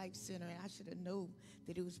to Life Center, and I should have known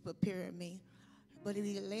that he was preparing me. But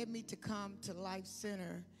he led me to come to Life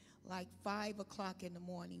Center like 5 o'clock in the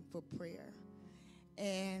morning for prayer.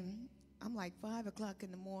 And I'm like, 5 o'clock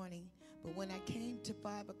in the morning. But when I came to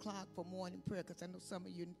 5 o'clock for morning prayer, because I know some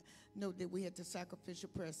of you know that we had the sacrificial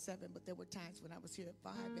prayer at 7, but there were times when I was here at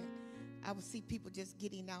 5, and I would see people just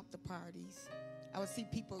getting out the parties. I would see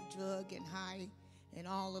people drug and high and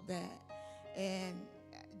all of that. And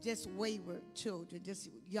just wayward children, just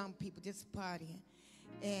young people, just partying.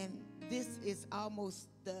 And this is almost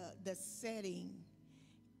the setting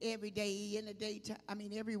every day in the daytime. I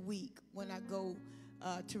mean, every week when I go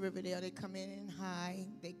to Riverdale, they come in high.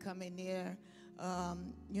 They come in there,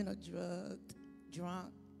 you know, drugged,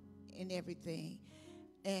 drunk, and everything.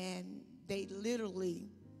 And they literally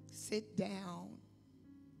sit down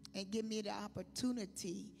and give me the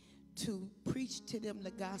opportunity to preach to them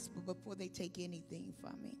the gospel before they take anything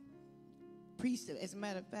from me. Preach them. As a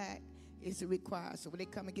matter of fact, it's required. So when they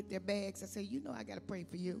come and get their bags, I say, you know, I got to pray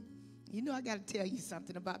for you. You know, I got to tell you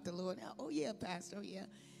something about the Lord. Oh, yeah, Pastor, oh, yeah.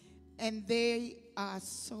 And they are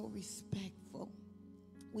so respectful.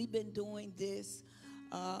 We've been doing this.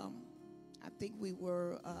 I think we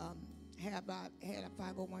were had a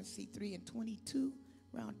 501c3 in 22,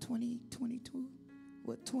 around 2022.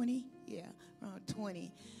 What, 20? Yeah, around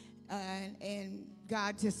 20. And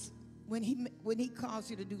God just, when he calls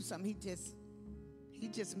you to do something, he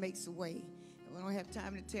just makes a way. And we don't have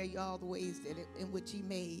time to tell you all the ways in which he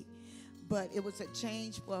made. But it was a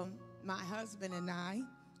change for my husband and I.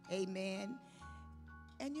 Amen.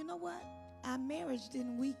 And you know what? Our marriage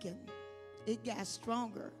didn't weaken. It got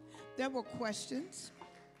stronger. There were questions,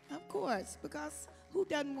 of course, because who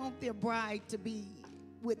doesn't want their bride to be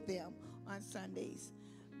with them on Sundays?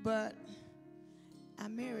 But our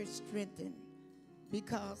marriage strengthened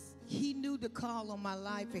because he knew the call on my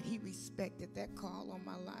life and he respected that call on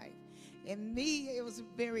my life. And me, it was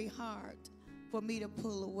very hard for me to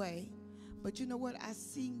pull away. But you know what? I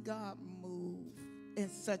seen God move in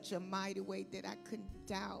such a mighty way that I couldn't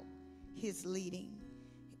doubt his leading.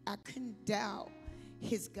 I couldn't doubt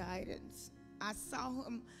his guidance. I saw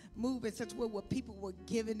him move in such a way where people were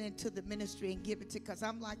giving into the ministry and giving to, because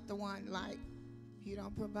I'm like the one, like, if you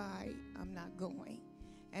don't provide, I'm not going.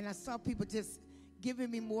 And I saw people just giving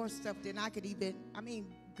me more stuff than I could even,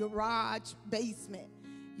 garage, basement,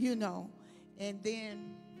 you know, and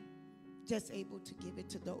then just able to give it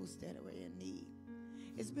to those that are in need.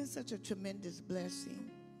 It's been such a tremendous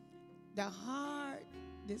blessing. The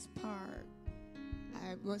hardest part,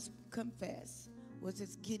 I must confess, was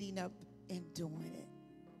just getting up and doing it.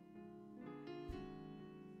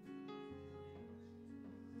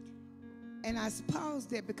 And I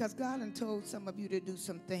paused there because God had told some of you to do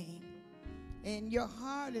something. And your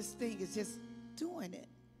hardest thing is just doing it,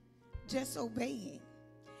 just obeying.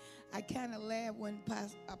 I kind of laughed when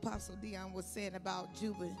Apostle Dion was saying about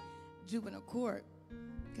juvenile court,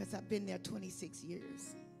 because I've been there 26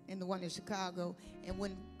 years, and the one in Chicago. And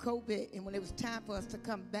when COVID, and when it was time for us to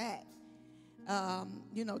come back,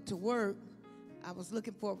 to work, I was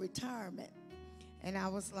looking for retirement. And I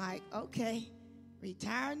was like, okay,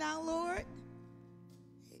 retire now, Lord?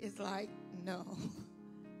 It's like, no.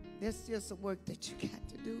 There's still some work that you got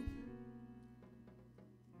to do.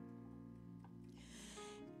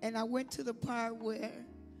 And I went to the part where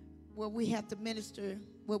we have to minister,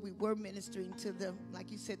 where we were ministering to the,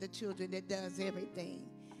 like you said, the children that does everything,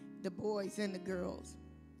 the boys and the girls,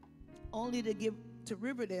 only to give to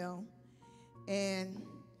Riverdale. And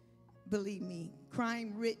believe me,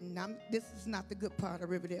 crime written. This is not the good part of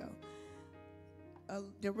Riverdale. A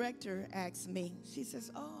director asked me, she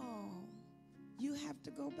says, oh, you have to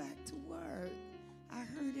go back to work. I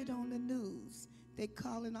heard it on the news. They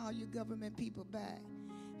calling all you government people back.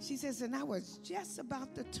 She says, and I was just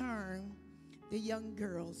about to turn the young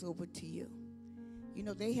girls over to you. You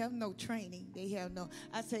know, they have no training.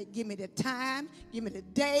 I said, give me the time, give me the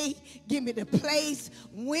day, give me the place.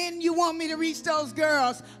 When you want me to reach those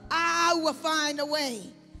girls, I will find a way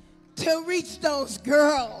to reach those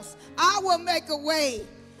girls. I will make a way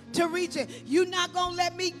to reach it. You're not going to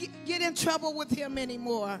let me get in trouble with him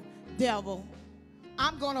anymore, devil.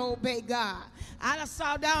 I'm going to obey God. I just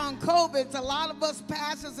saw down COVID, a lot of us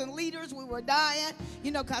pastors and leaders, we were dying,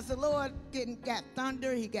 because the Lord got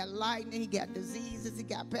thunder, he got lightning, he got diseases, he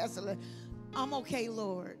got pestilence. I'm okay,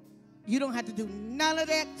 Lord. You don't have to do none of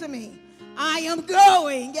that to me. I am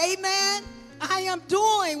going, amen? I am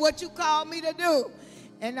doing what you called me to do.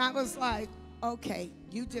 And I was like, okay,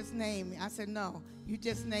 you just name it. I said, no, you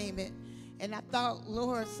just name it. And I thought,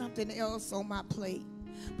 Lord, something else on my plate.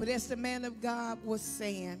 But as the man of God was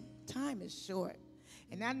saying, time is short.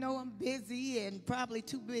 And I know I'm busy and probably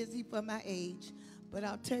too busy for my age. But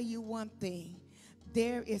I'll tell you one thing.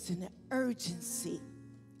 There is an urgency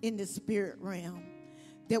in the spirit realm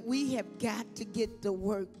that we have got to get the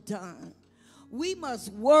work done. We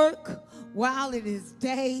must work while it is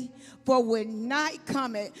day, for when night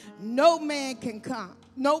cometh, no man can come.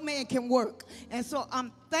 No man can work. And so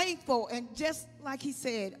I'm thankful, and just like he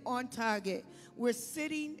said, on target. We're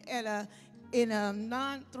sitting in a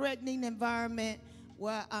non-threatening environment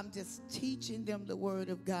where I'm just teaching them the word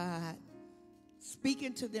of God,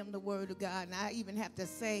 speaking to them the word of God. And I even have to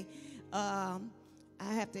say, I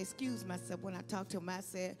have to excuse myself when I talk to them. I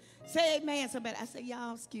said, say amen, somebody. I said,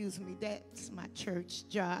 y'all excuse me. That's my church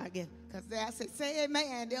jargon. Because I say, say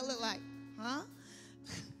amen. They'll look like, huh?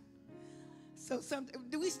 So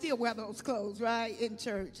do we still wear those clothes, right, in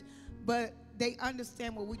church? But they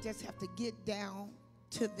understand where we just have to get down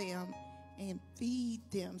to them and feed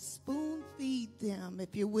them, spoon feed them,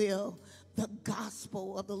 if you will, the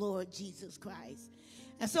gospel of the Lord Jesus Christ.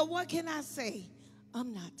 And so what can I say?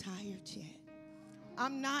 I'm not tired yet.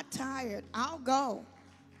 I'm not tired. I'll go.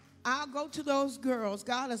 I'll go to those girls.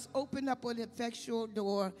 God has opened up an effectual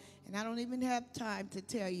door, and I don't even have time to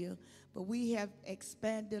tell you, but we have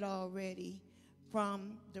expanded already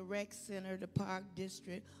from the rec center, the park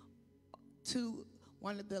district, to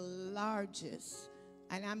one of the largest,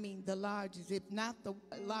 and I mean the largest, if not the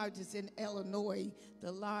largest in Illinois,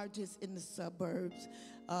 the largest in the suburbs,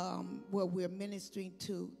 where we're ministering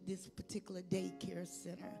to this particular daycare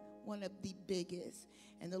center, one of the biggest.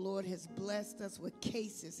 And the Lord has blessed us with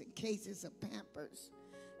cases and cases of Pampers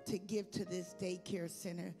to give to this daycare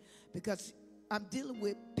center, because I'm dealing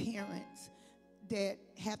with parents that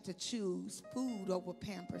have to choose food over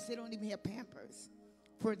Pampers. They don't even have Pampers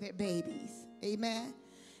for their babies. Amen.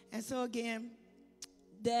 And so again,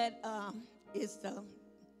 that is the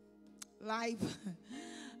life.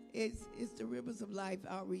 It's the Rivers of Life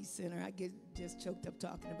Outreach Center. I get just choked up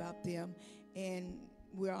talking about them. And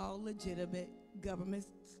we're all legitimate. Government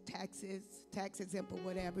taxes, tax exempt, or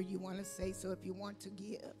whatever you want to say. So if you want to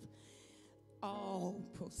give, all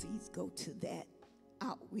proceeds go to that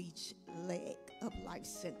outreach leg of Life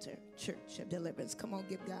Center Church of Deliverance. Come on,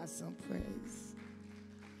 give God some praise.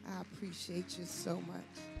 I appreciate you so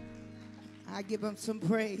much. I give him some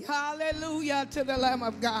praise. Hallelujah to the Lamb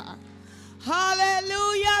of God.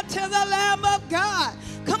 Hallelujah to the Lamb of God.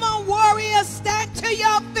 Come on, warriors, stand to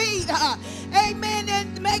your feet. Amen.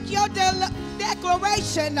 And make your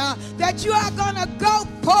declaration that you are going to go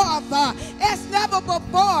forth as never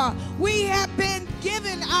before. We have been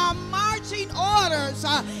given our marching orders,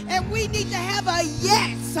 and we need to have a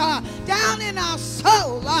yes down in our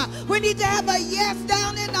soul. We need to have a yes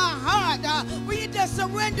down in our heart. We need to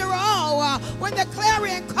surrender all. When the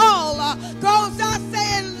clarion call goes out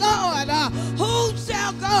saying, Lord, who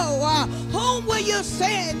shall go? Whom will you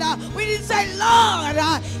send? We need to say, Lord,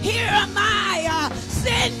 here am I.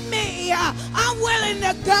 Send me. I'm willing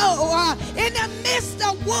to go. In the midst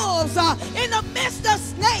of wolves, in the midst of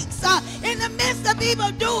snakes, in the midst of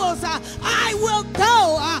evildoers, I will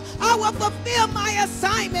go. I will fulfill my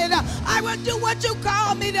assignment. I will do what you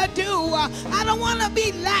call me to do. I don't want to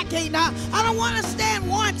be lacking. I don't want to stand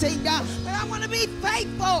wanting, but I want to be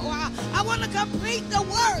faithful. I want to complete the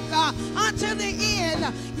work until the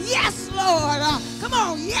end. Yes, Lord. Come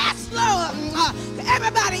on. Yes, Lord.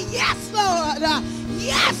 Everybody, yes, Lord.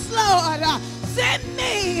 Yes, Lord. Send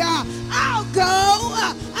me. I'll go.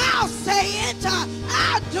 I'll say it.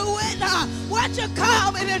 I'll do it. What you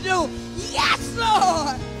call me to do. Yes,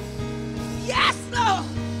 Lord. Yes, Lord.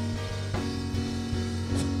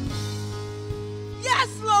 Yes,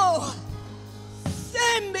 Lord.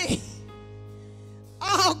 Send me.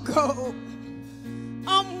 I'll go.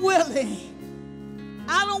 I'm willing.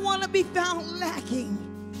 I don't want to be found lacking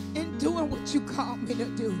in doing what you call me to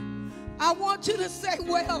do. I want you to say,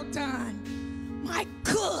 well done, my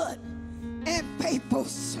good and faithful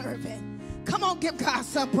servant. Come on, give God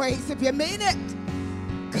some praise if you mean it.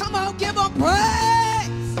 Come on, give him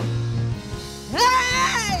praise.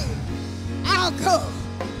 Hey, I'll go.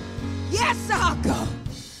 Yes, I'll go.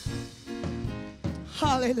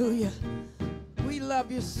 Hallelujah. We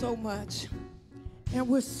love you so much, and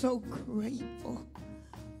we're so grateful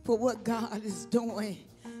for what God is doing,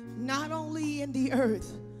 not only in the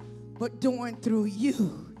earth, but doing through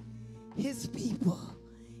you, his people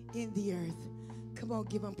in the earth. Come on,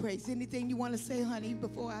 give him praise. Anything you want to say, honey,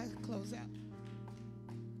 before I close out?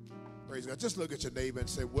 Praise God. Just look at your neighbor and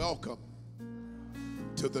say, welcome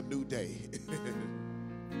to the new day.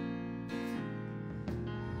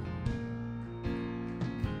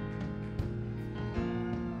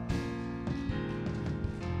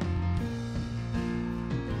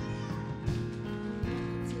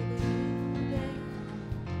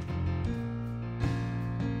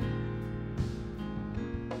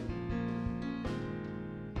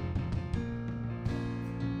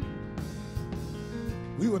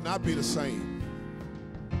 We will not be the same.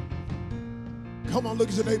 Come on, look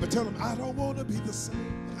at your neighbor. Tell him, I don't want to be the same.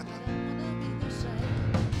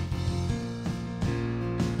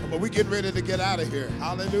 Come on, we're getting ready to get out of here.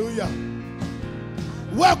 Hallelujah.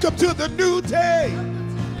 Welcome to the new day.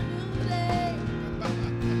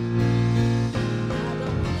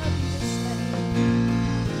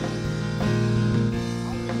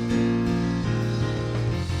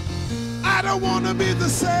 I don't want to be the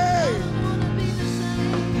same.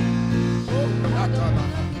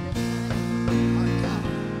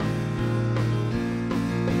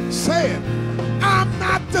 Say it. I'm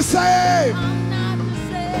not the same.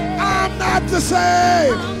 I'm not the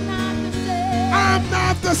same. I'm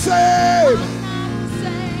not the same.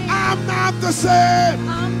 I'm not the same.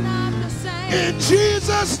 In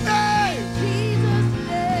Jesus' name.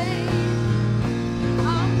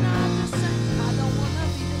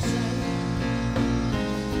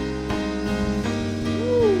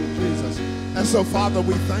 so, Father,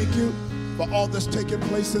 we thank you for all that's taking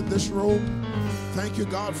place in this room. Thank you,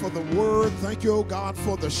 God, for the word. Thank you, oh God,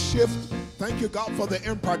 for the shift. Thank you, God, for the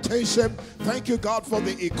impartation. Thank you, God, for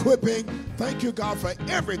the equipping. Thank you, God, for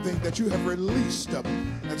everything that you have released.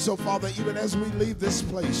 And so, Father, even as we leave this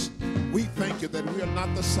place, we thank you that we are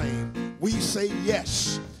not the same. We say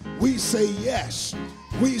yes. We say yes.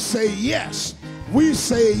 We say yes. We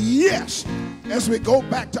say yes. As we go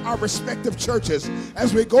back to our respective churches,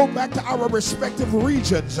 as we go back to our respective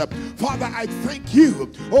regions, Father, I thank you,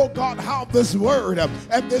 oh God, how this word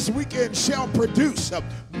and this weekend shall produce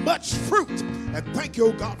much fruit. And thank you,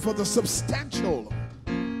 oh God, for the substantial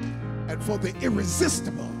and for the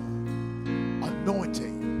irresistible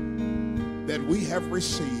anointing that we have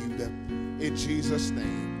received in Jesus'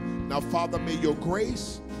 name. Now, Father, may your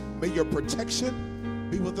grace, may your protection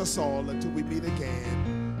be with us all until we meet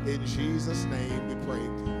again. In Jesus' name we pray.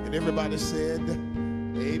 And everybody said,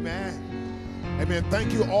 amen. Amen.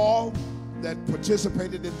 Thank you all that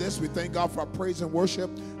participated in this. We thank God for our praise and worship.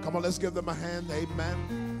 Come on, let's give them a hand.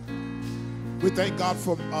 Amen. We thank God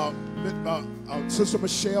for Sister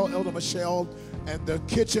Michelle, Elder Michelle, and the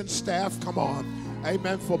kitchen staff. Come on.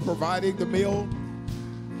 Amen. For providing the meal.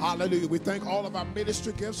 Hallelujah. We thank all of our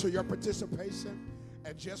ministry gifts for your participation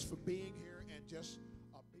and just for being here and just